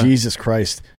Georgia. Jesus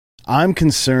Christ. I'm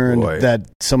concerned Boy. that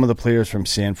some of the players from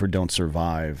Sanford don't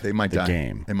survive They might the die.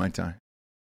 game. They might die.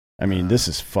 I mean, this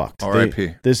is fucked.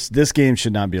 R.I.P. This game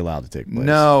should not be allowed to take place.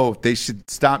 No, they should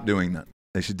stop doing that.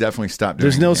 They should definitely stop doing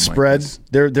There's a no game spread. Like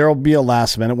this. There'll be a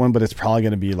last minute one, but it's probably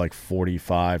going to be like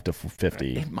 45 to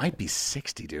 50. It might be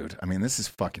 60, dude. I mean, this is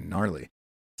fucking gnarly.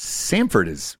 Samford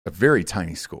is a very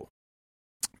tiny school.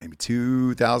 Maybe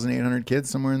 2,800 kids,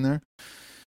 somewhere in there.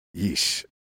 Yeesh.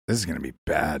 This is going to be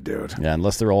bad, dude. Yeah,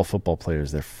 unless they're all football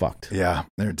players, they're fucked. Yeah,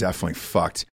 they're definitely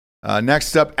fucked.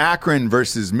 Next up, Akron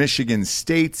versus Michigan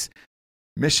State.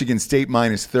 Michigan State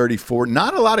minus 34.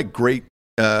 Not a lot of great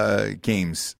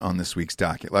games on this week's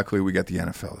docket. Luckily, we got the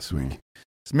NFL this week.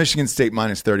 It's Michigan State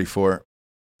minus 34.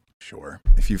 Sure.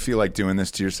 If you feel like doing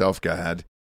this to yourself, go ahead.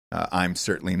 I'm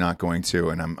certainly not going to,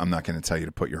 and I'm not going to tell you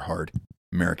to put your hard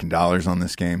American dollars on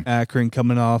this game. Akron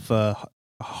coming off a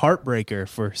heartbreaker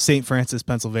for St. Francis,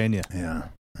 Pennsylvania. Yeah.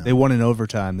 They won in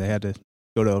overtime. They had to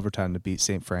go to overtime to beat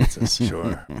St. Francis.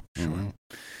 Sure.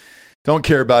 Don't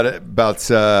care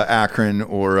about Akron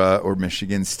or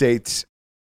Michigan State.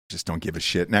 Just don't give a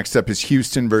shit. Next up is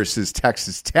Houston versus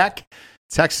Texas Tech.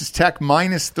 Texas Tech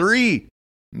minus 3.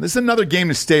 This is another game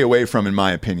to stay away from, in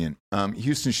my opinion.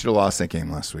 Houston should have lost that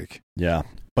game last week. Yeah,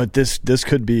 but this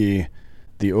could be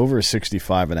the over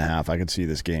 65.5. I could see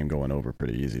this game going over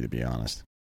pretty easy, to be honest.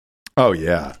 Oh,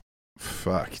 yeah.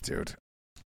 Fuck, dude.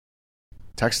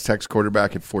 Texas Tech's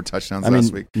quarterback had 4 touchdowns I mean,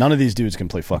 last week. None of these dudes can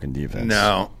play fucking defense.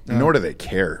 No, nor do they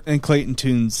care. And Clayton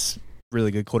Tune's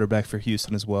really good quarterback for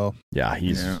Houston as well. Yeah,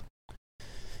 He's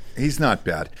not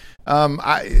bad.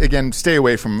 Again, stay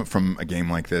away from a game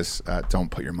like this.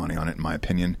 Don't put your money on it, in my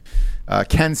opinion.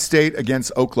 Kent State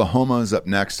against Oklahoma is up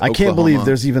next. I can't believe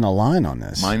there's even a line on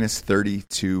this. Minus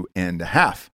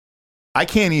 32.5. I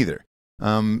can't either.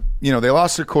 They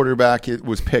lost their quarterback. It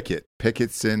was Pickett.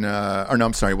 Pickett's in,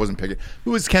 I'm sorry, it wasn't Pickett.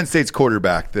 Who was Kent State's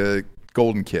quarterback? The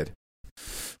golden kid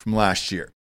from last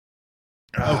year.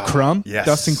 Crum? Yes.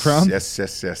 Dustin Crum? Yes.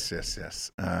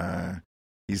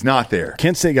 He's not there.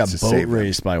 Kent State got To boat save them.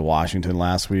 raced by Washington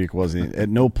last week. At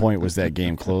no point was that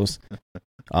game close.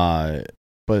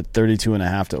 But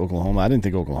 32.5 to Oklahoma. I didn't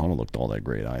think Oklahoma looked all that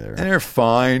great either. And they're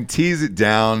fine. Tease it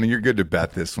down. You're good to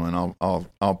bet this one.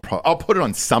 I'll put it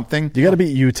on something. You got to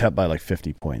beat UTEP by like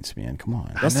 50 points, man. Come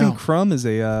on. Dustin Crum is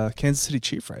a Kansas City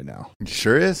Chief right now.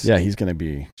 Sure is. Yeah, he's going to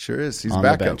be Sure is. He's on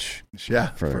back the bench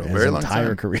Yeah, for a his very long entire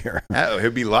time. career. Oh,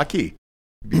 he'd be lucky.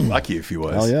 He'd be lucky if he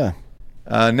was. Hell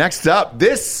yeah. Next up,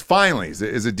 this finally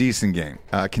is a decent game.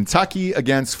 Kentucky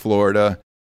against Florida.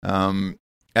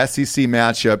 SEC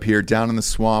matchup here down in the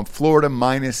swamp. Florida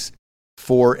minus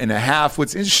 4.5.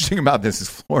 What's interesting about this is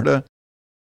Florida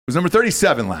was number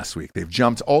 37 last week. They've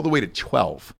jumped all the way to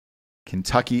 12.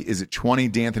 Kentucky is at 20.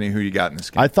 D'Anthony, who you got in this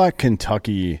game? I thought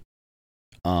Kentucky,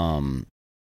 oddly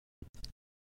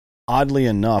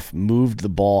enough, moved the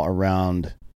ball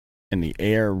around in the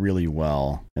air really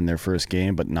well in their first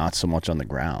game, but not so much on the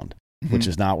ground, which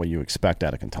is not what you expect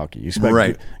out of Kentucky. You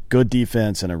expect good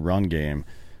defense and a run game.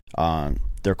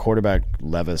 Their quarterback,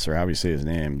 Levis, or however you say his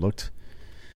name, he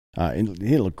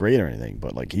didn't look great or anything,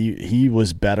 but like he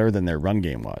was better than their run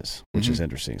game was, which is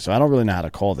interesting. So I don't really know how to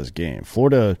call this game.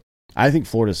 Florida, I think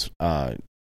Florida's, I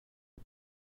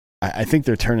think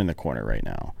they're turning the corner right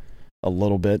now a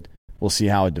little bit. We'll see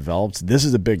how it develops. This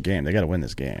is a big game. They got to win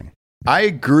this game. I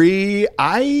agree.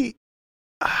 So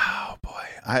I'm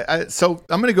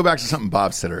going to go back to something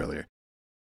Bob said earlier.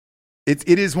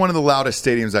 It is one of the loudest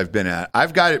stadiums I've been at.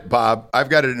 I've got it, Bob. I've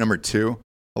got it at number 2.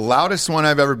 The loudest one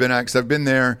I've ever been at, because I've been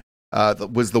there,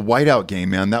 was the whiteout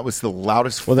game, man. That was the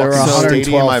loudest Well, there were fucking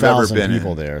stadium I've ever 112,000 been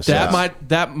people in. there. So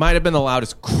That might have been the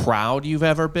loudest crowd you've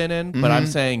ever been in, but I'm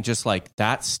saying just like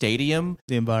that stadium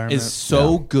The environment. is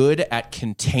so good at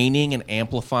containing and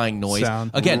amplifying noise.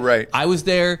 Sound. Again, Right. I was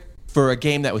there for a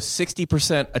game that was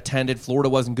 60% attended. Florida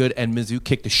wasn't good, and Mizzou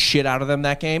kicked the shit out of them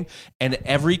that game. And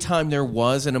every time there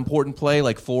was an important play,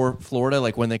 like for Florida,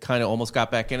 like when they kind of almost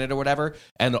got back in it or whatever,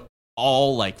 and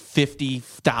all like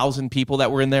 50,000 people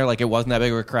that were in there, like it wasn't that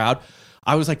big of a crowd,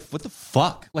 I was like, what the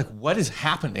fuck? Like, what is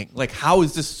happening? Like, how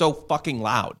is this so fucking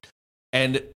loud?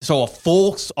 And so a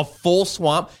full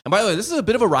swamp. And by the way, this is a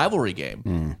bit of a rivalry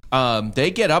game.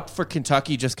 They get up for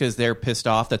Kentucky just because they're pissed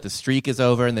off that the streak is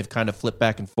over and they've kind of flipped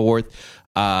back and forth.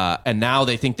 And now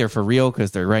they think they're for real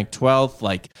because they're ranked 12th.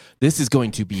 Like, this is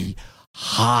going to be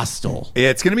hostile. Yeah,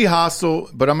 it's going to be hostile,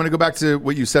 but I'm going to go back to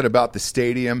what you said about the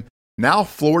stadium. Now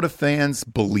Florida fans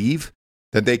believe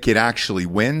that they could actually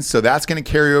win, so that's going to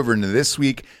carry over into this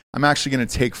week. I'm actually going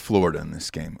to take Florida in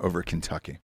this game over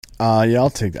Kentucky. yeah, I'll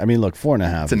take. I mean, look,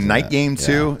 4.5. It's a night game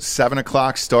too,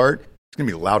 7:00 start. It's going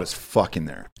to be loud as fuck in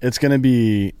there. It's going to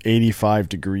be 85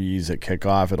 degrees at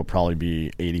kickoff. It'll probably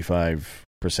be 85%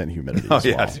 humidity. Oh as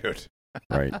yeah, well. dude.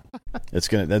 Right.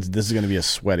 This is going to be a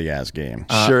sweaty ass game.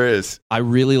 Sure is. I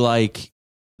really like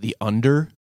the under.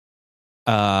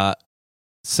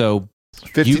 So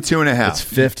 52.5. It's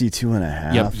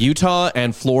 52.5. Yep. Utah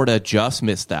and Florida just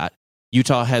missed that.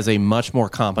 Utah has a much more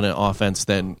competent offense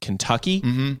than Kentucky.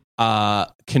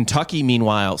 Kentucky,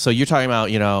 meanwhile, so you're talking about,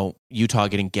 Utah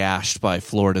getting gashed by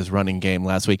Florida's running game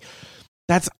last week.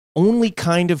 That's only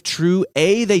kind of true.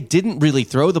 A, they didn't really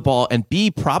throw the ball, and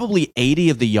B, probably 80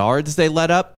 of the yards they let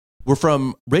up were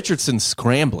from Richardson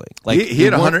scrambling. Like he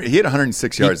had 100. He had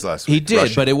 106 yards last week. He did,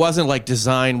 rushing. but it wasn't like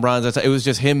design runs. It was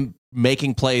just him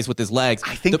making plays with his legs.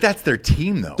 I think that's their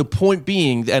team, though. The point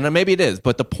being, and maybe it is,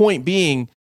 but the point being,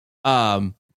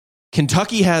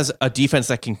 Kentucky has a defense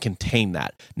that can contain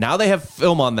that. Now they have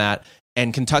film on that,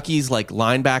 and Kentucky's like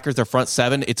linebackers, their front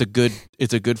seven. It's a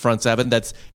good front seven.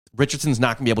 That's Richardson's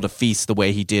not going to be able to feast the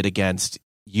way he did against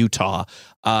Utah.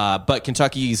 But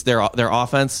Kentucky's their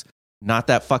offense not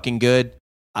that fucking good.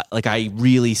 I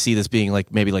really see this being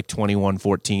maybe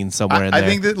 21-14 somewhere in there. I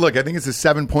think it's a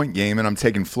 7-point game, and I'm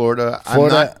taking Florida.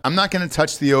 I'm not going to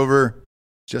touch the over.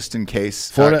 Just in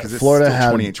case, Florida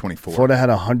had 28-24. Florida had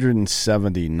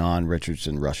 170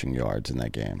 non-Richardson rushing yards in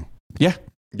that game.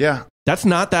 Yeah. That's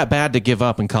not that bad to give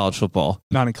up in college football.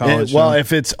 Not in college.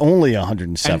 If it's only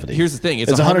 170. And here's the thing.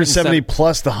 It's 170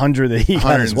 plus the 100 that he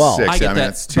had as well. I get that.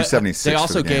 That's 276. They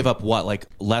also gave up,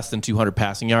 less than 200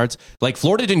 passing yards?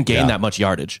 Florida didn't gain that much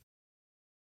yardage.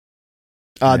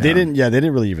 They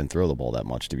didn't really even throw the ball that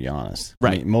much, to be honest.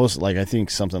 Right. I mean, I think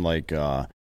something like...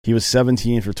 he was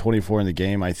 17 for 24 in the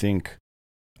game. I think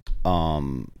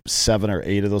 7 or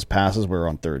 8 of those passes were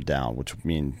on third down, which would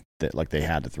mean that they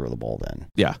had to throw the ball then.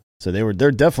 Yeah. So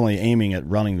they're definitely aiming at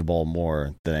running the ball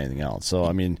more than anything else. So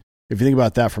I mean, if you think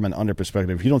about that from an under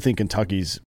perspective, if you don't think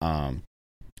Kentucky's,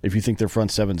 if you think their front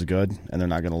seven's good and they're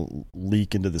not going to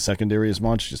leak into the secondary as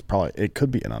much, it could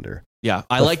be an under. Yeah,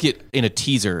 I like it in a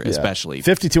teaser, especially.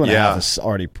 52.5 is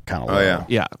already kind of low. Oh, yeah.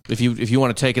 Yeah, if you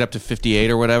want to take it up to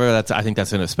 58 or whatever, I think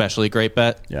that's an especially great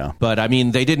bet. Yeah. But, I mean,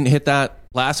 they didn't hit that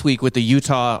last week with the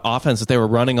Utah offense that they were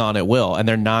running on at will, and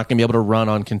they're not going to be able to run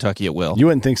on Kentucky at will. You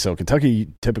wouldn't think so. Kentucky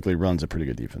typically runs a pretty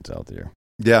good defense out there.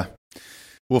 Yeah.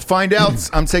 We'll find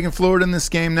out. I'm taking Florida in this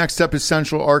game. Next up is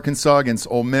Central Arkansas against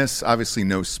Ole Miss. Obviously,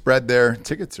 no spread there.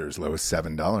 Tickets are as low as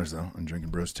 $7, though, on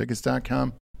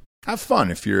drinkingbrostickets.com. Have fun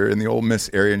if you're in the Ole Miss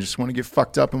area and just want to get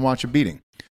fucked up and watch a beating.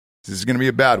 This is going to be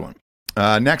a bad one.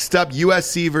 Next up,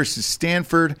 USC versus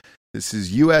Stanford. This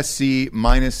is USC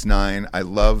 -9. I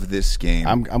love this game.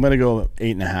 I'm going to go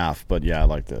 8.5, but yeah, I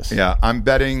like this. Yeah, I'm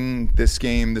betting this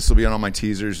game. This will be on all my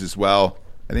teasers as well.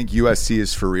 I think USC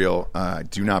is for real. I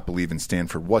do not believe in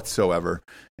Stanford whatsoever,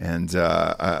 and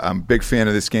I'm a big fan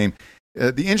of this game.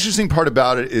 The interesting part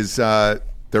about it is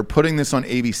they're putting this on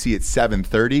ABC at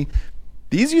 7:30.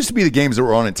 These used to be the games that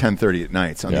were on at 10:30 at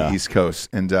nights on the East Coast,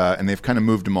 and they've kind of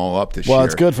moved them all up this year. Well,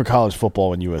 it's good for college football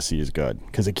when USC is good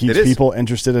because it keeps people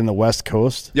interested in the West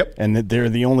Coast. Yep. And they're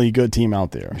the only good team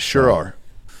out there. They sure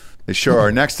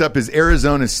are. Next up is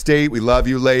Arizona State. We love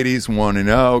you, ladies.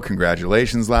 1-0.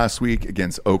 Congratulations last week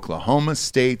against Oklahoma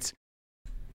State.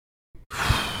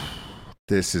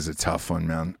 This is a tough one,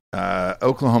 man.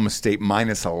 Oklahoma State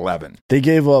 -11. They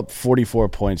gave up 44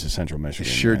 points to Central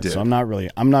Michigan. Sure did. So I'm not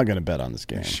going to bet on this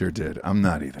game. Sure did. I'm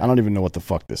not either. I don't even know what the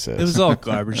fuck this is. It was all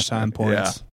garbage time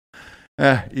points.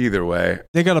 Yeah. Either way.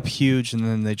 They got up huge and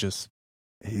then they just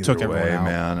took everyone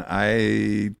out.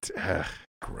 Man.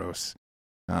 Gross.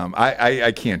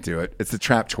 I can't do it. It's the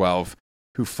Trap 12.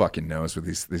 Who fucking knows with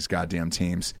these goddamn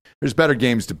teams? There's better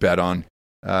games to bet on.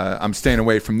 I'm staying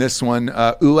away from this one.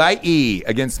 UIE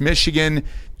against Michigan.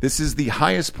 This is the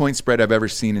highest point spread I've ever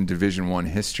seen in Division I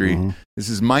history. Mm-hmm. This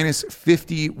is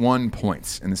 -51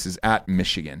 points, and this is at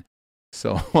Michigan.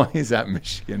 So why is that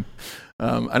Michigan?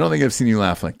 I don't think I've seen you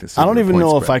laugh like this. I don't even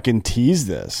know if I can tease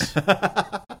this.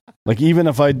 Even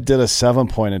if I did a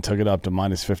 7-point and took it up to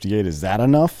 -58, is that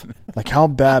enough? How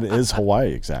bad is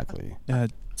Hawaii exactly?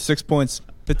 6 points.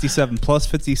 57 plus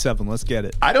 57. Let's get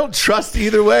it. I don't trust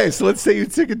either way. So let's say you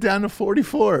took it down to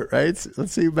 44, right? So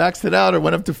let's say you maxed it out or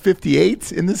went up to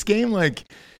 58 in this game.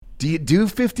 Do you do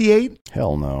 58?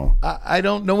 Hell no. I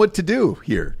don't know what to do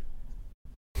here.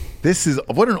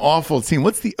 What an awful team.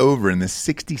 What's the over in this?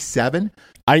 67?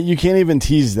 You can't even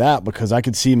tease that because I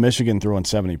could see Michigan throwing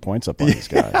 70 points up on these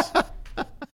guys.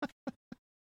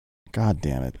 God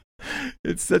damn it.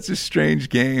 It's such a strange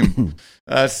game.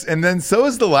 And then so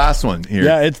is the last one here.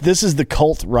 Yeah, this is the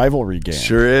cult rivalry game.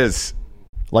 Sure is.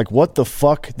 What the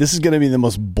fuck? This is going to be the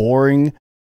most boring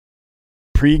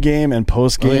pregame and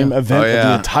postgame event of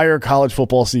the entire college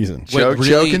football season. Choke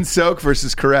and Soak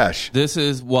versus Koresh. This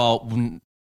is,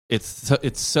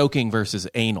 It's soaking versus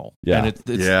anal. Yeah. And it's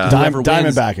Yeah. whoever wins,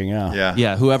 Diamondbacking, yeah. Yeah.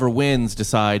 yeah, whoever wins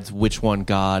decides which one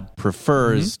God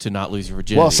prefers to not lose your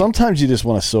virginity. Well, sometimes you just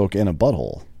want to soak in a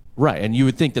butthole. right, and you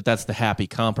would think that that's the happy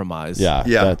compromise. Yeah.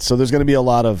 Yeah. So there's going to be a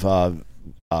lot of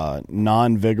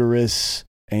non-vigorous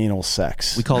anal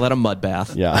sex. We call that a mud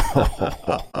bath. Yeah.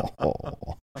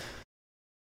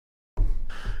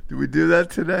 Did we do that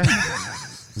today?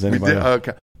 Does We anybody, did.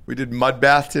 Okay. We did mud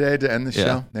bath today to end the Yeah.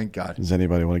 show. Thank God. does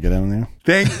anybody want to get in there?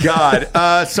 Thank God.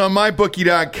 So on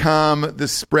mybookie.com, the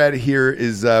spread here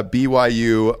is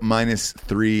BYU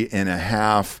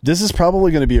 -3.5. This is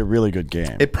probably going to be a really good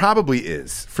game. It probably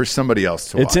is for somebody else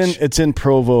to watch. It's in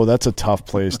Provo. That's a tough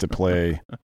place to play.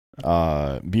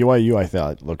 BYU, I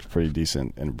thought, looked pretty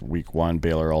decent in week 1.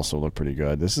 Baylor also looked pretty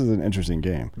good. This is an interesting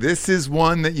game. This is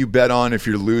one that you bet on if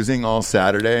you're losing all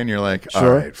Saturday and you're like, all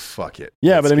Sure. right, fuck it.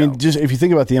 Yeah, Let's but I mean, go. just if you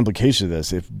think about the implication of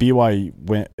this, if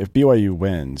BYU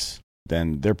wins,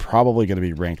 then they're probably going to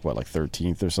be ranked like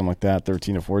 13th or something like that,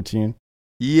 13 or 14.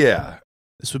 Yeah,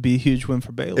 This would be a huge win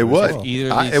for Baylor. It would. as well.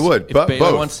 Either of these, it would, if but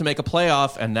Baylor both. wants to make a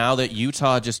playoff, and now that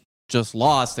Utah just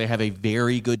lost, they have a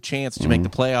very good chance to make the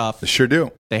playoff. they sure do.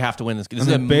 They have to win this. This And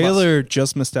is a then Baylor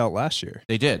just missed out last year.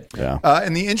 They did. Yeah.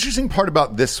 And the interesting part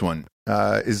about this one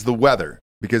is the weather,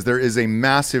 because there is a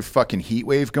massive fucking heat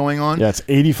wave going on. Yeah, it's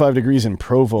 85 degrees in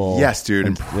Provo. Yes, dude,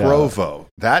 in Yeah. Provo.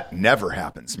 That never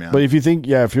happens, man. But if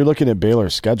you're looking at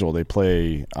Baylor's schedule, they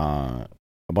play a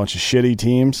bunch of shitty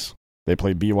teams. They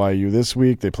play BYU this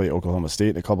week. They play Oklahoma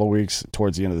State in a couple of weeks.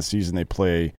 Towards the end of the season, they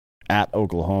play at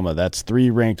Oklahoma. That's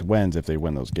 3 ranked wins if they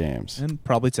win those games. And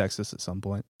probably Texas at some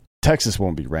point. Texas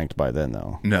won't be ranked by then,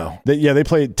 though. no. They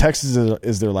play Texas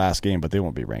is their last game, but they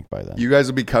won't be ranked by then. You guys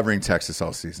will be covering Texas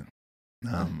all season,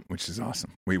 which is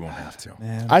awesome. We won't have to.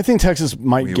 Man. I think Texas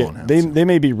might We won't have get. to. They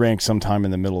may be ranked sometime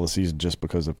in the middle of the season just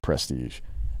because of prestige.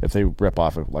 If they rip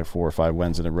off like 4 or 5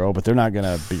 wins in a row, but they're not going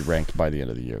to be ranked by the end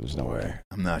of the year. There's no way.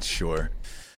 I'm not sure.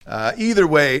 Either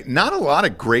way, not a lot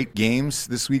of great games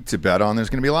this week to bet on. There's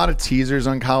going to be a lot of teasers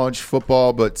on college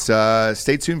football, but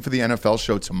stay tuned for the NFL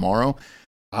show tomorrow.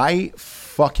 I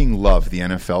fucking love the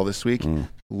NFL this week.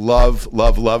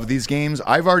 Love these games.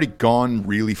 I've already gone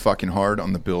really fucking hard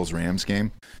on the Bills-Rams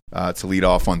game to lead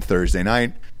off on Thursday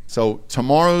night. So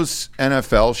tomorrow's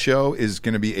NFL show is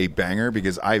going to be a banger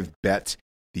because I've bet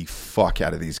the fuck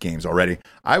out of these games already.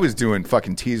 I was doing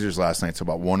fucking teasers last night till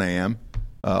about 1 a.m.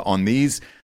 On these.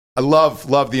 I love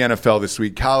the NFL this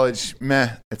week. College,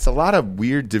 meh. It's a lot of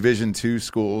weird Division II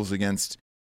schools against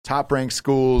top-ranked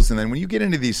schools. And then when you get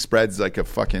into these spreads like a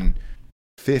fucking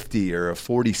 50 or a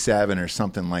 47 or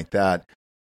something like that,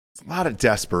 it's a lot of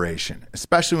desperation,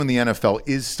 especially when the NFL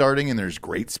is starting and there's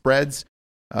great spreads.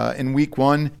 In week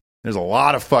 1, there's a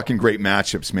lot of fucking great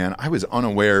matchups, man. I was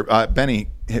unaware. Benny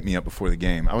hit me up before the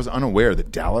game. I was unaware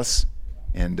that Dallas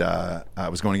and I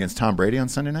was going against Tom Brady on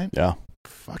Sunday night. Yeah.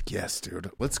 Fuck yes,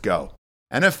 dude. Let's go.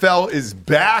 NFL is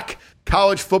back.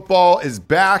 College football is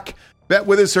back. Bet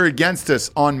with us or against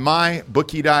us on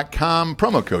mybookie.com.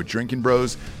 Promo code Drinking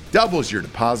Bros doubles your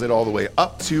deposit all the way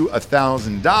up to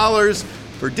 $1,000.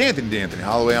 For D'Anthony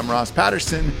Holloway, I'm Ross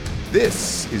Patterson.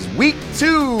 This is Week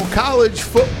 2 College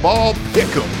Football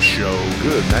Pick'em Show.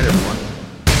 Good night, everyone.